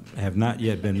have not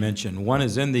yet been mentioned. One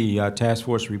is in the task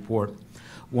force report.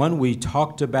 One we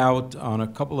talked about on a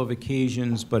couple of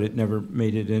occasions, but it never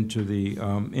made it into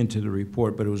the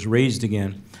report, but it was raised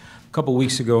again a couple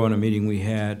weeks ago in a meeting we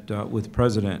had with the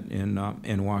President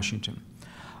in Washington.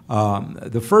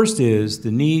 The first is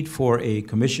the need for a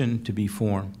commission to be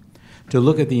formed to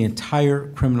look at the entire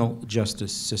criminal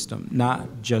justice system,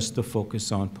 not just the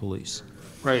focus on police.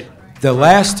 Right. The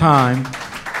last time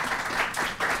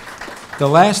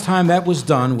that was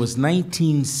done was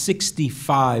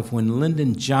 1965, when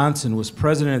Lyndon Johnson was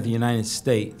President of the United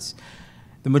States.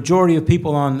 The majority of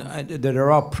people that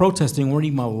are all protesting weren't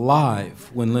even alive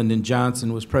when Lyndon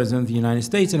Johnson was President of the United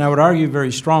States, and I would argue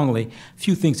very strongly,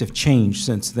 few things have changed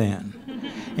since then.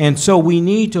 And so we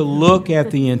need to look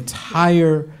at the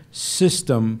entire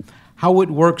system, how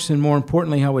it works, and more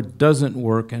importantly, how it doesn't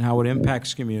work and how it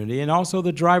impacts community, and also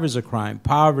the drivers of crime,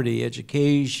 poverty,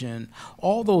 education,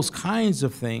 all those kinds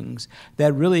of things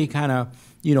that really kind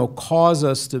of, you know, cause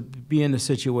us to be in the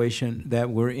situation that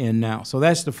we're in now. So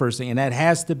that's the first thing, and that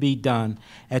has to be done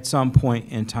at some point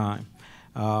in time.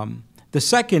 The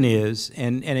second is,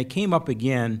 and it came up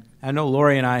again, I know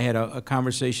Laurie and I had a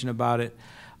conversation about it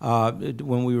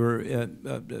when we were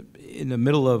in the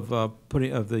middle of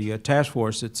the task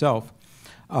force itself,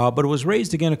 but it was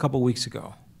raised again a couple weeks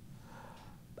ago.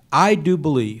 I do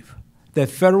believe that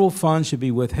federal funds should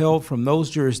be withheld from those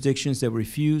jurisdictions that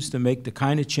refuse to make the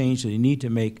kind of change that they need to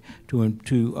make to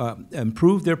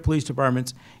improve their police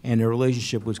departments and their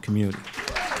relationship with community.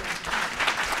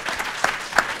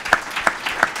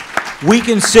 We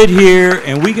can sit here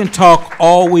and we can talk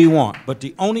all we want, but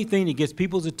the only thing that gets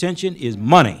people's attention is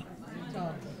money.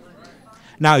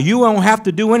 Now, you don't have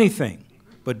to do anything,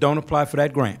 but don't apply for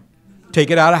that grant. Take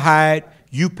it out of Hyde.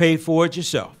 You pay for it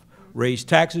yourself. Raise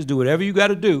taxes, do whatever you got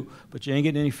to do, but you ain't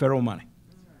getting any federal money.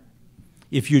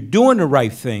 If you're doing the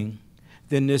right thing,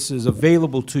 then this is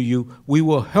available to you. We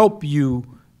will help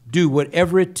you do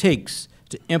whatever it takes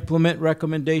to implement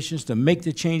recommendations, to make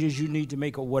the changes you need to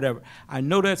make or whatever. I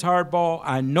know that's hardball.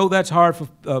 I know that's hard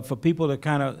for people to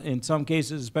kind of, in some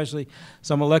cases, especially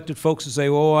some elected folks, to say,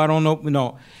 oh, I don't know.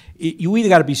 No, you either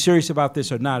got to be serious about this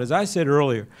or not. As I said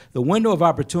earlier, the window of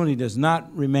opportunity does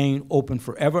not remain open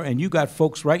forever, and you got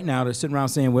folks right now that are sitting around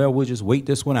saying, well, we'll just wait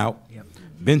this one out. Yep.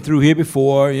 Been through here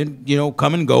before, and, you know,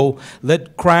 come and go.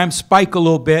 Let crime spike a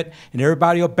little bit, and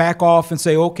everybody will back off and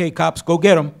say, okay, cops, go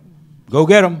get them. Go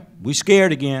get them. We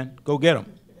scared again. Go get them.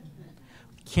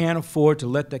 Can't afford to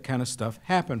let that kind of stuff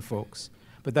happen, folks.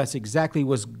 But that's exactly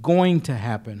what's going to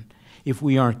happen if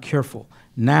we aren't careful.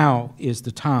 Now is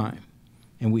the time,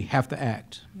 and we have to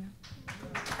act.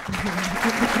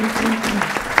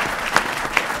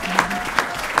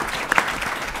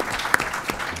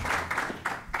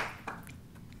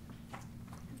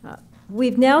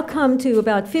 We've now come to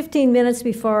about 15 minutes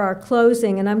before our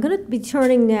closing, and I'm going to be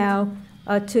turning now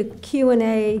to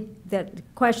Q&A,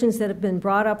 questions that have been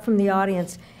brought up from the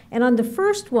audience. And on the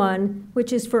first one,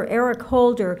 which is for Eric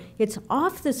Holder, it's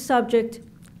off the subject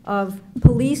of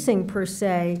policing per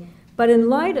se, but in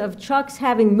light of Chuck's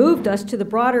having moved us to the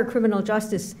broader criminal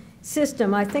justice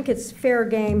system, I think it's fair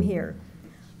game here.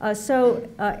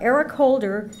 Eric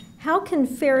Holder, how can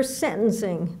fair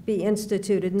sentencing be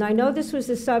instituted? And I know this was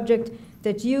a subject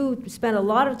that you spent a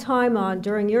lot of time on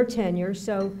during your tenure,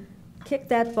 so kick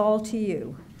that ball to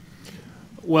you.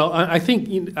 Well, I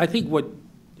think what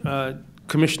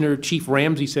Commissioner Chief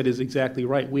Ramsey said is exactly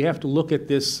right. We have to look at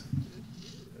this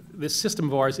system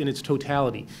of ours in its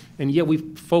totality. And yet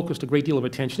we've focused a great deal of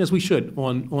attention, as we should,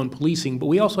 on policing, but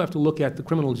we also have to look at the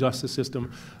criminal justice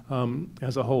system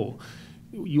as a whole.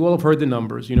 You all have heard the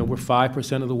numbers. You know, we're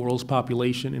 5% of the world's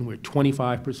population, and we're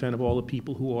 25% of all the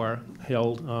people who are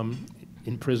held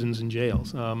in prisons and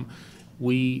jails.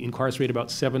 We incarcerate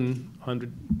about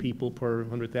 700 people per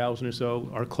 100,000 or so.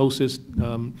 Our closest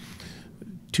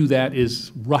to that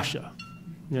is Russia,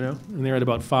 you know, and they're at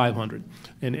about 500,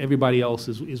 and everybody else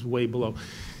is way below.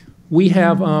 We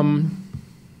have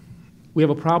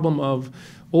a problem of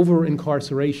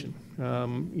over-incarceration.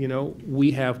 You know,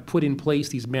 we have put in place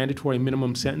these mandatory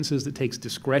minimum sentences that takes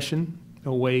discretion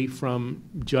away from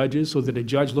judges, so that a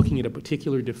judge looking at a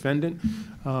particular defendant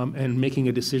and making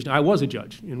a decision. I was a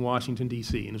judge in Washington,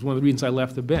 D.C., and it's one of the reasons I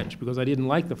left the bench, because I didn't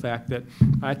like the fact that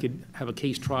I could have a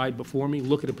case tried before me,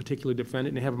 look at a particular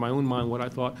defendant, and have in my own mind what I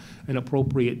thought an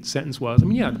appropriate sentence was. I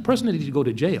mean, yeah, the person needed to go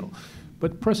to jail,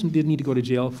 but the person did need to go to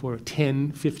jail for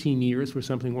 10, 15 years for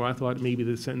something where I thought maybe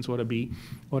the sentence ought to be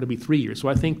 3 years. So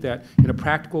I think that in a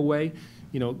practical way,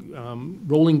 you know,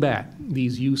 rolling back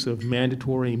these use of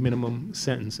mandatory minimum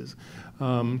sentences.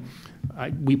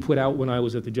 We put out, when I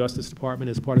was at the Justice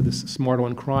Department, as part of this Smart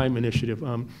on Crime initiative,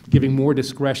 giving more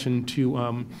discretion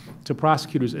to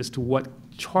prosecutors as to what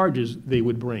charges they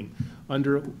would bring.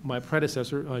 Under my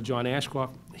predecessor, John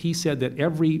Ashcroft, he said that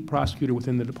every prosecutor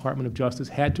within the Department of Justice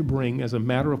had to bring, as a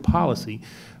matter of policy,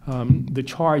 the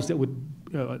charge that would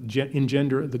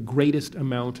engender the greatest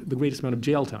amount of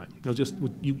jail time. You know, just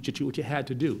what you had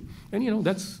to do, and you know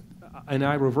and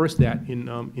I reversed that in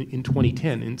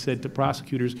 2010 and said to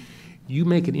prosecutors, you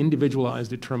make an individualized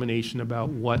determination about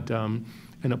what an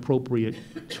appropriate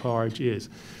charge is.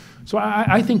 So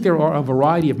I think there are a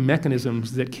variety of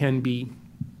mechanisms that can be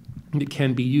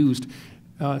used.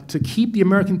 to keep the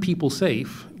American people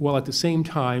safe, while at the same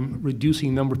time reducing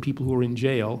the number of people who are in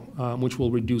jail, which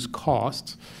will reduce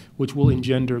costs, which will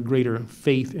engender greater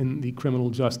faith in the criminal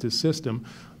justice system.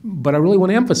 But I really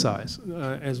want to emphasize,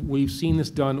 as we've seen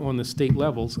this done on the state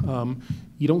levels,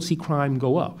 you don't see crime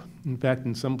go up. In fact,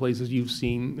 in some places you've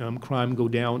seen crime go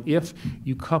down if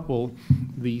you couple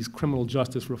these criminal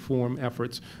justice reform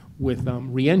efforts with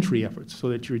reentry efforts, so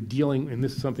that you're dealing, and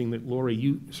this is something that, Laurie,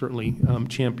 you certainly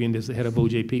championed as the head of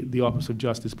OJP, the Office of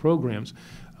Justice Programs,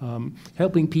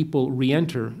 helping people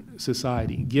reenter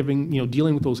society,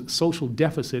 dealing with those social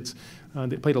deficits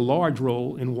that played a large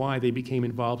role in why they became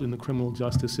involved in the criminal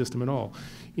justice system at all.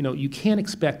 You can't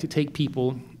expect to take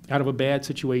people out of a bad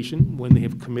situation when they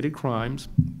have committed crimes,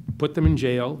 put them in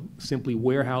jail, simply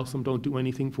warehouse them, don't do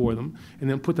anything for them, and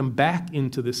then put them back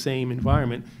into the same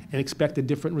environment and expect a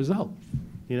different result.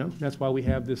 That's why we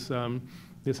have this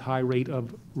this high rate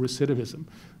of recidivism.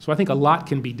 So I think a lot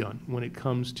can be done when it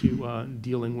comes to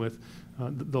dealing with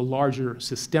the larger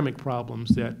systemic problems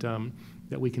that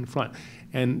we confront.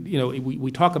 And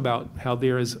we talk about how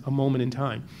there is a moment in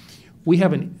time.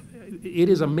 It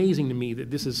is amazing to me that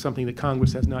this is something that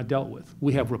Congress has not dealt with.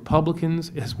 We have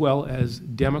Republicans as well as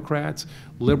Democrats,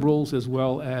 liberals as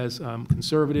well as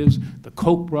conservatives, the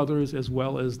Koch brothers as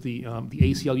well as the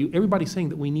ACLU. Everybody's saying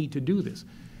that we need to do this.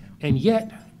 And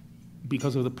yet,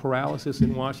 because of the paralysis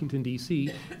in Washington, D.C.,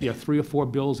 there are 3 or 4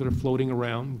 bills that are floating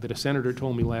around that a senator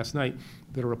told me last night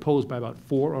that are opposed by about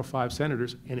 4 or 5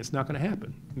 senators, and it's not going to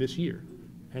happen this year.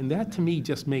 And that, to me,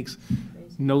 just makes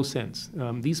no sense.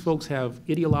 These folks have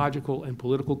ideological and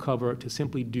political cover to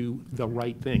simply do the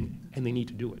right thing, and they need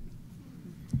to do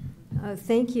it.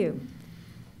 Thank you.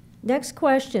 Next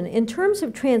question. In terms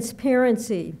of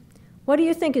transparency, what do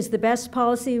you think is the best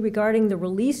policy regarding the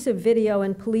release of video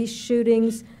in police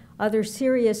shootings, other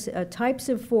serious types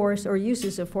of force, or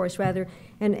uses of force, rather,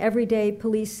 and everyday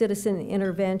police-citizen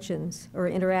interventions, or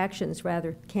interactions,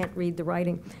 rather, can't read the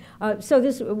writing. So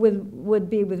this would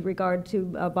be with regard to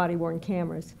body-worn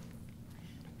cameras.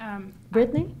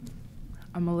 Brittany?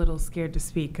 I'm a little scared to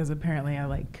speak because apparently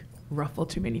I ruffle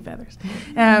too many feathers.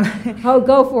 Oh,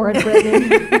 go for it,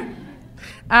 Brittany.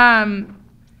 And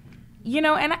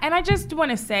I just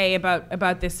want to say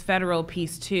about this federal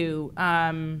piece too.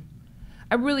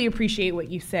 I really appreciate what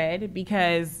you said,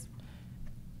 because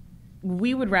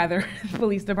we would rather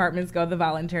police departments go the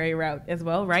voluntary route as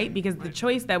well, right? Because the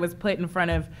choice that was put in front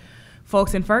of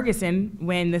folks in Ferguson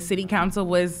when the city council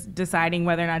was deciding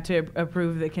whether or not to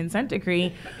approve the consent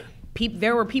decree,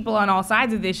 there were people on all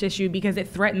sides of this issue because it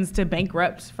threatens to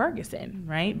bankrupt Ferguson,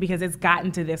 right? Because it's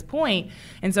gotten to this point.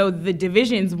 And so the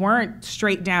divisions weren't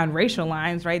straight down racial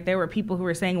lines, right? There were people who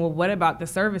were saying, well, what about the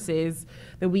services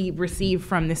that we receive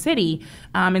from the city?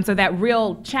 And so that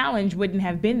real challenge wouldn't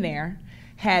have been there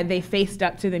had they faced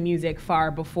up to the music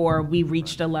far before we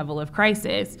reached a level of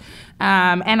crisis.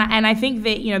 And I think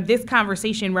that this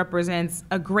conversation represents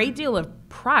a great deal of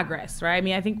progress, right? I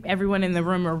mean, I think everyone in the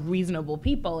room are reasonable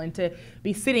people, and to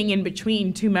be sitting in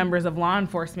between 2 members of law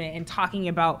enforcement and talking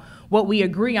about what we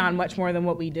agree on much more than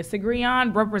what we disagree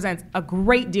on represents a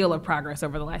great deal of progress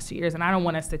over the last 2 years, and I don't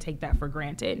want us to take that for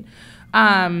granted.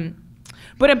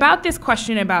 But about this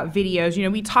question about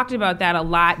videos, we talked about that a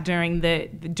lot during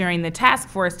the task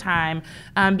force time,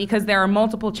 because there are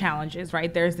multiple challenges,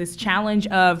 right? There's this challenge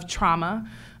of trauma,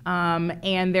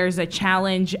 and there's a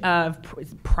challenge of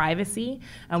privacy.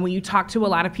 When you talk to a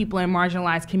lot of people in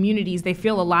marginalized communities, they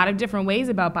feel a lot of different ways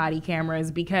about body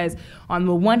cameras, because on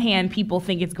the one hand, people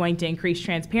think it's going to increase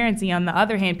transparency. On the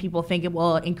other hand, people think it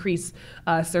will increase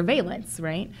surveillance,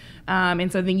 right?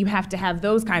 And so then you have to have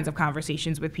those kinds of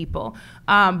conversations with people.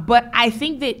 But I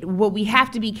think that what we have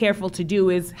to be careful to do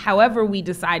is, however we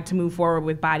decide to move forward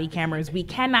with body cameras, we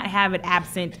cannot have it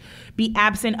be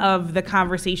absent of the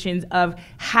conversations of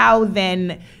how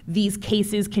then these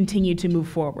cases continue to move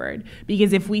forward.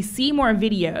 Because if we see more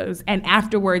videos and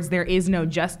afterwards there is no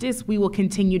justice, we will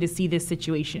continue to see this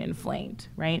situation inflamed,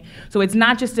 right? So it's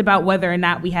not just about whether or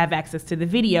not we have access to the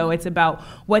video, it's about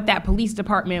what that police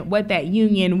department, what that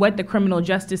union, what the criminal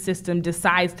justice system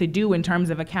decides to do in terms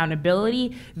of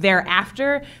accountability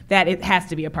thereafter, that it has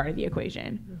to be a part of the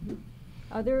equation. Mm-hmm.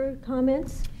 Other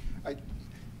comments?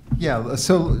 Yeah,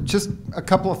 so just a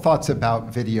couple of thoughts about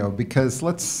video, because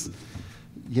this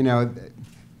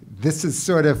is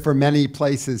sort of, for many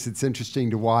places, it's interesting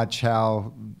to watch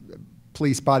how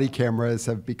police body cameras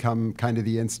have become kind of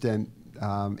the instant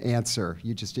answer.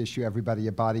 You just issue everybody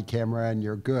a body camera and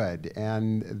you're good.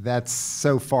 And that's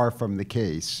so far from the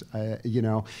case, you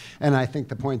know. And I think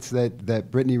the points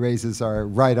that Brittany raises are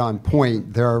right on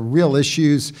point. There are real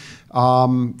issues,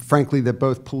 frankly, that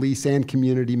both police and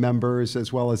community members,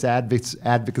 as well as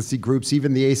advocacy groups,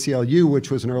 even the ACLU,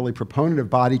 which was an early proponent of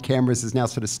body cameras, is now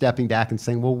sort of stepping back and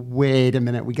saying, well, wait a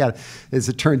minute, as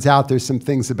it turns out, there's some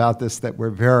things about this that we're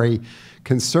very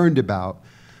concerned about.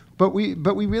 But we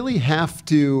really have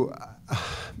to,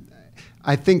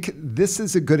 I think this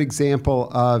is a good example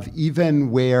of even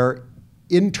where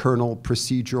internal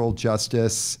procedural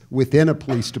justice within a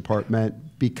police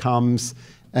department becomes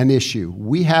an issue.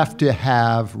 We have to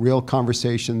have real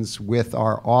conversations with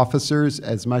our officers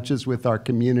as much as with our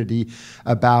community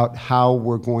about how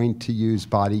we're going to use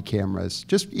body cameras.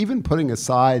 Just even putting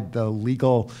aside the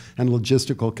legal and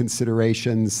logistical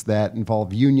considerations that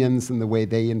involve unions and the way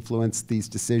they influence these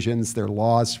decisions. There are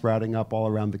laws sprouting up all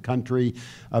around the country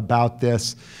about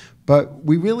this. But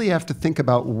we really have to think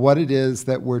about what it is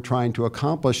that we're trying to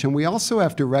accomplish. And we also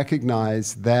have to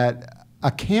recognize that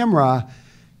a camera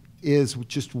is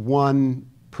just one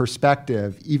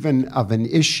perspective, even of an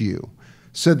issue.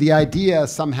 So the idea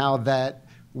somehow that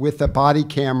with a body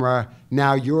camera,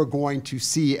 now you're going to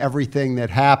see everything that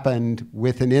happened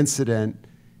with an incident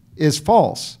is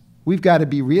false. We've got to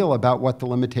be real about what the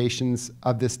limitations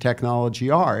of this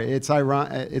technology are. It's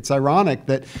ironic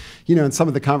that, you know, in some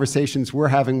of the conversations we're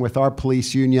having with our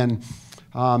police union,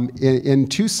 in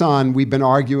Tucson, we've been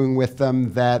arguing with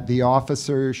them that the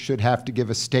officer should have to give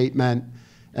a statement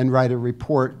and write a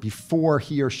report before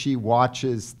he or she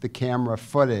watches the camera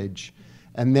footage,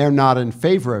 and they're not in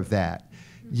favor of that.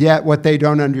 Yet what they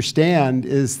don't understand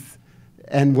is,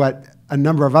 and what a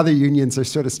number of other unions are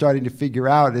sort of starting to figure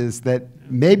out, is that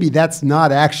maybe that's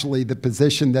not actually the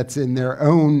position that's in their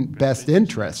own best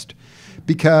interest.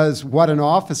 Because what an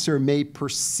officer may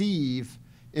perceive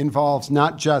involves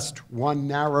not just one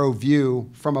narrow view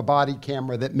from a body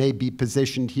camera that may be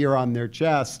positioned here on their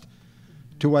chest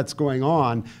to what's going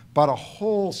on, but a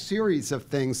whole series of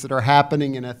things that are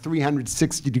happening in a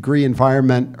 360-degree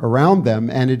environment around them,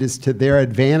 and it is to their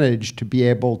advantage to be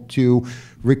able to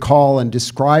recall and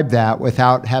describe that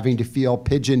without having to feel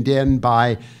pigeoned in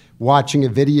by watching a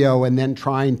video and then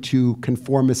trying to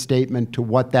conform a statement to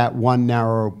what that one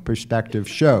narrow perspective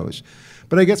shows.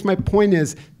 But I guess my point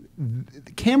is,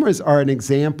 cameras are an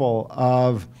example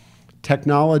of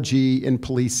technology in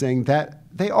policing that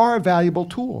they are a valuable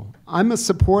tool. I'm a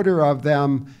supporter of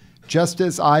them, just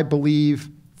as I believe,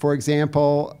 for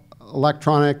example,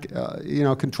 electronic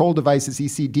control devices,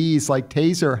 ECDs like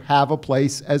TASER, have a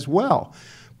place as well.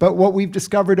 But what we've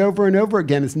discovered over and over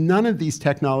again is none of these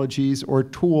technologies or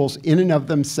tools in and of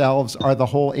themselves are the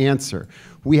whole answer.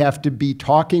 We have to be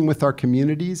talking with our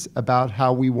communities about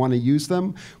how we want to use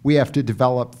them. We have to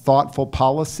develop thoughtful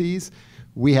policies.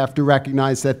 We have to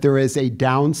recognize that there is a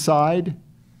downside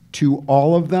to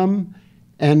all of them,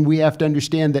 and we have to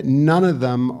understand that none of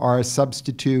them are a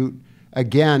substitute,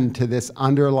 again, to this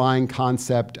underlying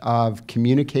concept of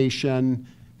communication,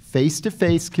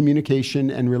 face-to-face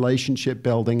communication and relationship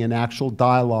building and actual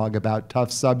dialogue about tough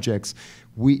subjects.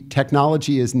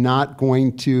 Technology is not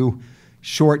going to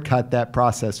shortcut that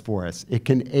process for us. It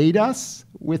can aid us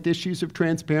with issues of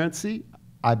transparency.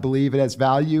 I believe it has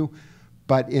value.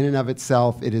 But in and of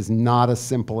itself, it is not a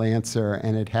simple answer,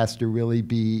 and it has to really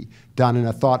be done in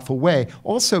a thoughtful way.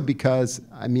 Also because,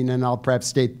 I mean, and I'll perhaps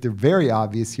state the very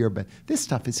obvious here, but this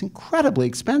stuff is incredibly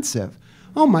expensive.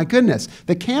 Oh my goodness,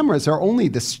 the cameras are only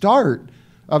the start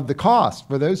of the cost.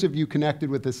 For those of you connected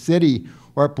with a city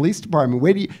or a police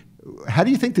department, how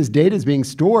do you think this data is being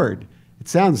stored? It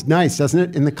sounds nice, doesn't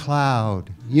it? In the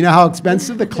cloud. You know how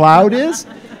expensive the cloud is?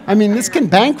 I mean, this can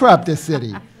bankrupt a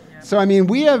city. So, I mean,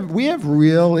 we have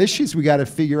real issues we got to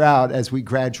figure out as we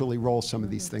gradually roll some of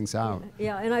these things out.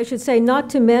 Yeah, and I should say, not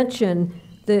to mention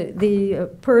the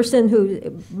person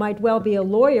who might well be a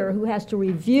lawyer who has to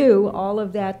review all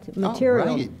of that material.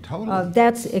 Oh, right, totally.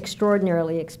 That's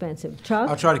extraordinarily expensive. Chuck?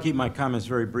 I'll try to keep my comments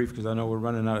very brief because I know we're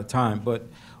running out of time. But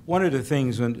one of the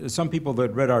things, when some people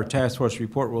that read our task force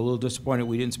report were a little disappointed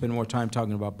we didn't spend more time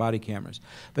talking about body cameras.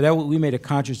 But we made a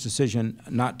conscious decision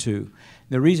not to.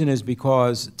 The reason is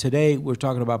because today we're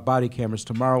talking about body cameras.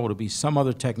 Tomorrow it'll be some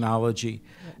other technology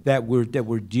that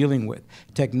we're dealing with.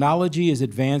 Technology is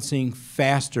advancing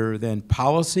faster than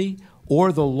policy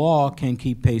or the law can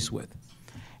keep pace with.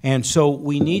 And so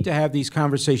we need to have these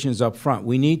conversations up front.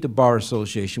 We need the Bar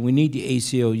Association. We need the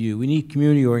ACLU. We need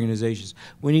community organizations.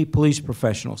 We need police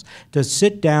professionals to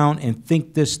sit down and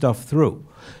think this stuff through.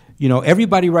 You know,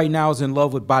 everybody right now is in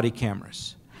love with body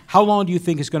cameras. How long do you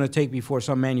think it's going to take before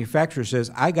some manufacturer says,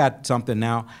 I got something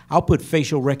now, I'll put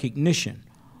facial recognition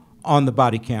on the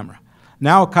body camera?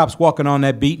 Now a cop's walking on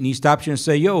that beat and he stops you and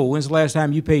say, yo, when's the last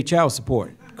time you paid child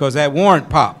support? Because that warrant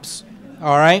pops,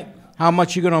 all right? How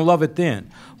much you going to love it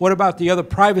then? What about the other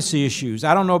privacy issues?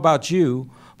 I don't know about you,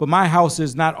 but my house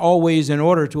is not always in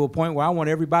order to a point where I want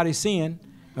everybody seeing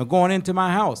or going into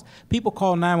my house. People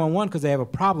call 911 because they have a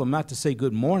problem, not to say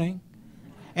good morning.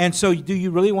 And so do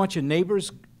you really want your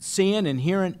neighbors seeing and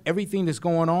hearing everything that's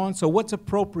going on? So what's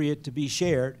appropriate to be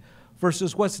shared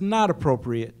versus what's not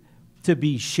appropriate to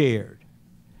be shared?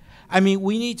 I mean,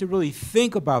 we need to really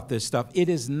think about this stuff. It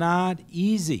is not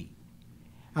easy.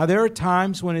 Now, there are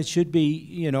times when it should be,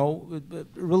 you know,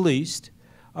 released.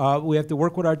 We have to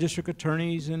work with our district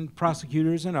attorneys and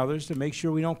prosecutors and others to make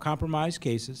sure we don't compromise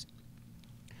cases.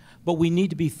 But we need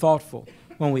to be thoughtful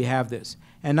when we have this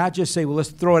and not just say, well,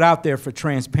 let's throw it out there for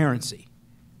transparency.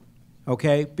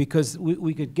 Okay, because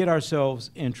we could get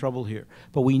ourselves in trouble here.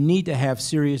 But we need to have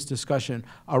serious discussion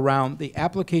around the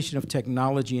application of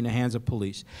technology in the hands of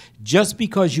police. Just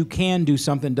because you can do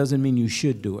something doesn't mean you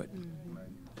should do it.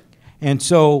 And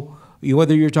so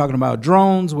whether you're talking about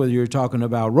drones, whether you're talking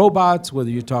about robots, whether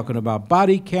you're talking about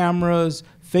body cameras,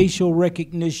 facial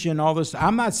recognition, all this,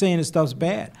 I'm not saying this stuff's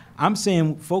bad. I'm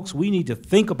saying, folks, we need to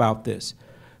think about this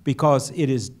because it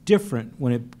is different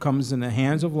when it comes in the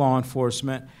hands of law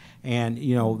enforcement. And,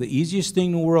 you know, the easiest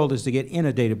thing in the world is to get in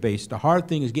a database. The hard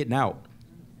thing is getting out.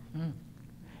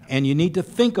 And you need to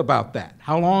think about that.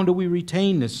 How long do we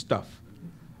retain this stuff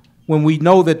when we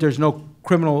know that there's no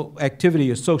criminal activity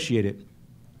associated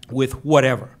with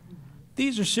whatever?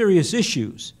 These are serious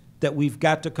issues that we've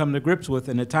got to come to grips with,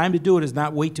 and the time to do it is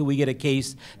not wait till we get a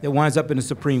case that winds up in the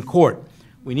Supreme Court.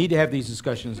 We need to have these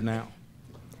discussions now.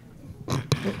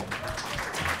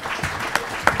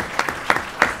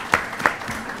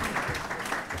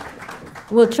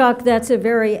 Well, Chuck, that's a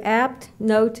very apt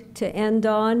note to end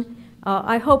on.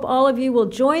 I hope all of you will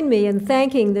join me in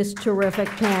thanking this terrific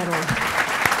panel.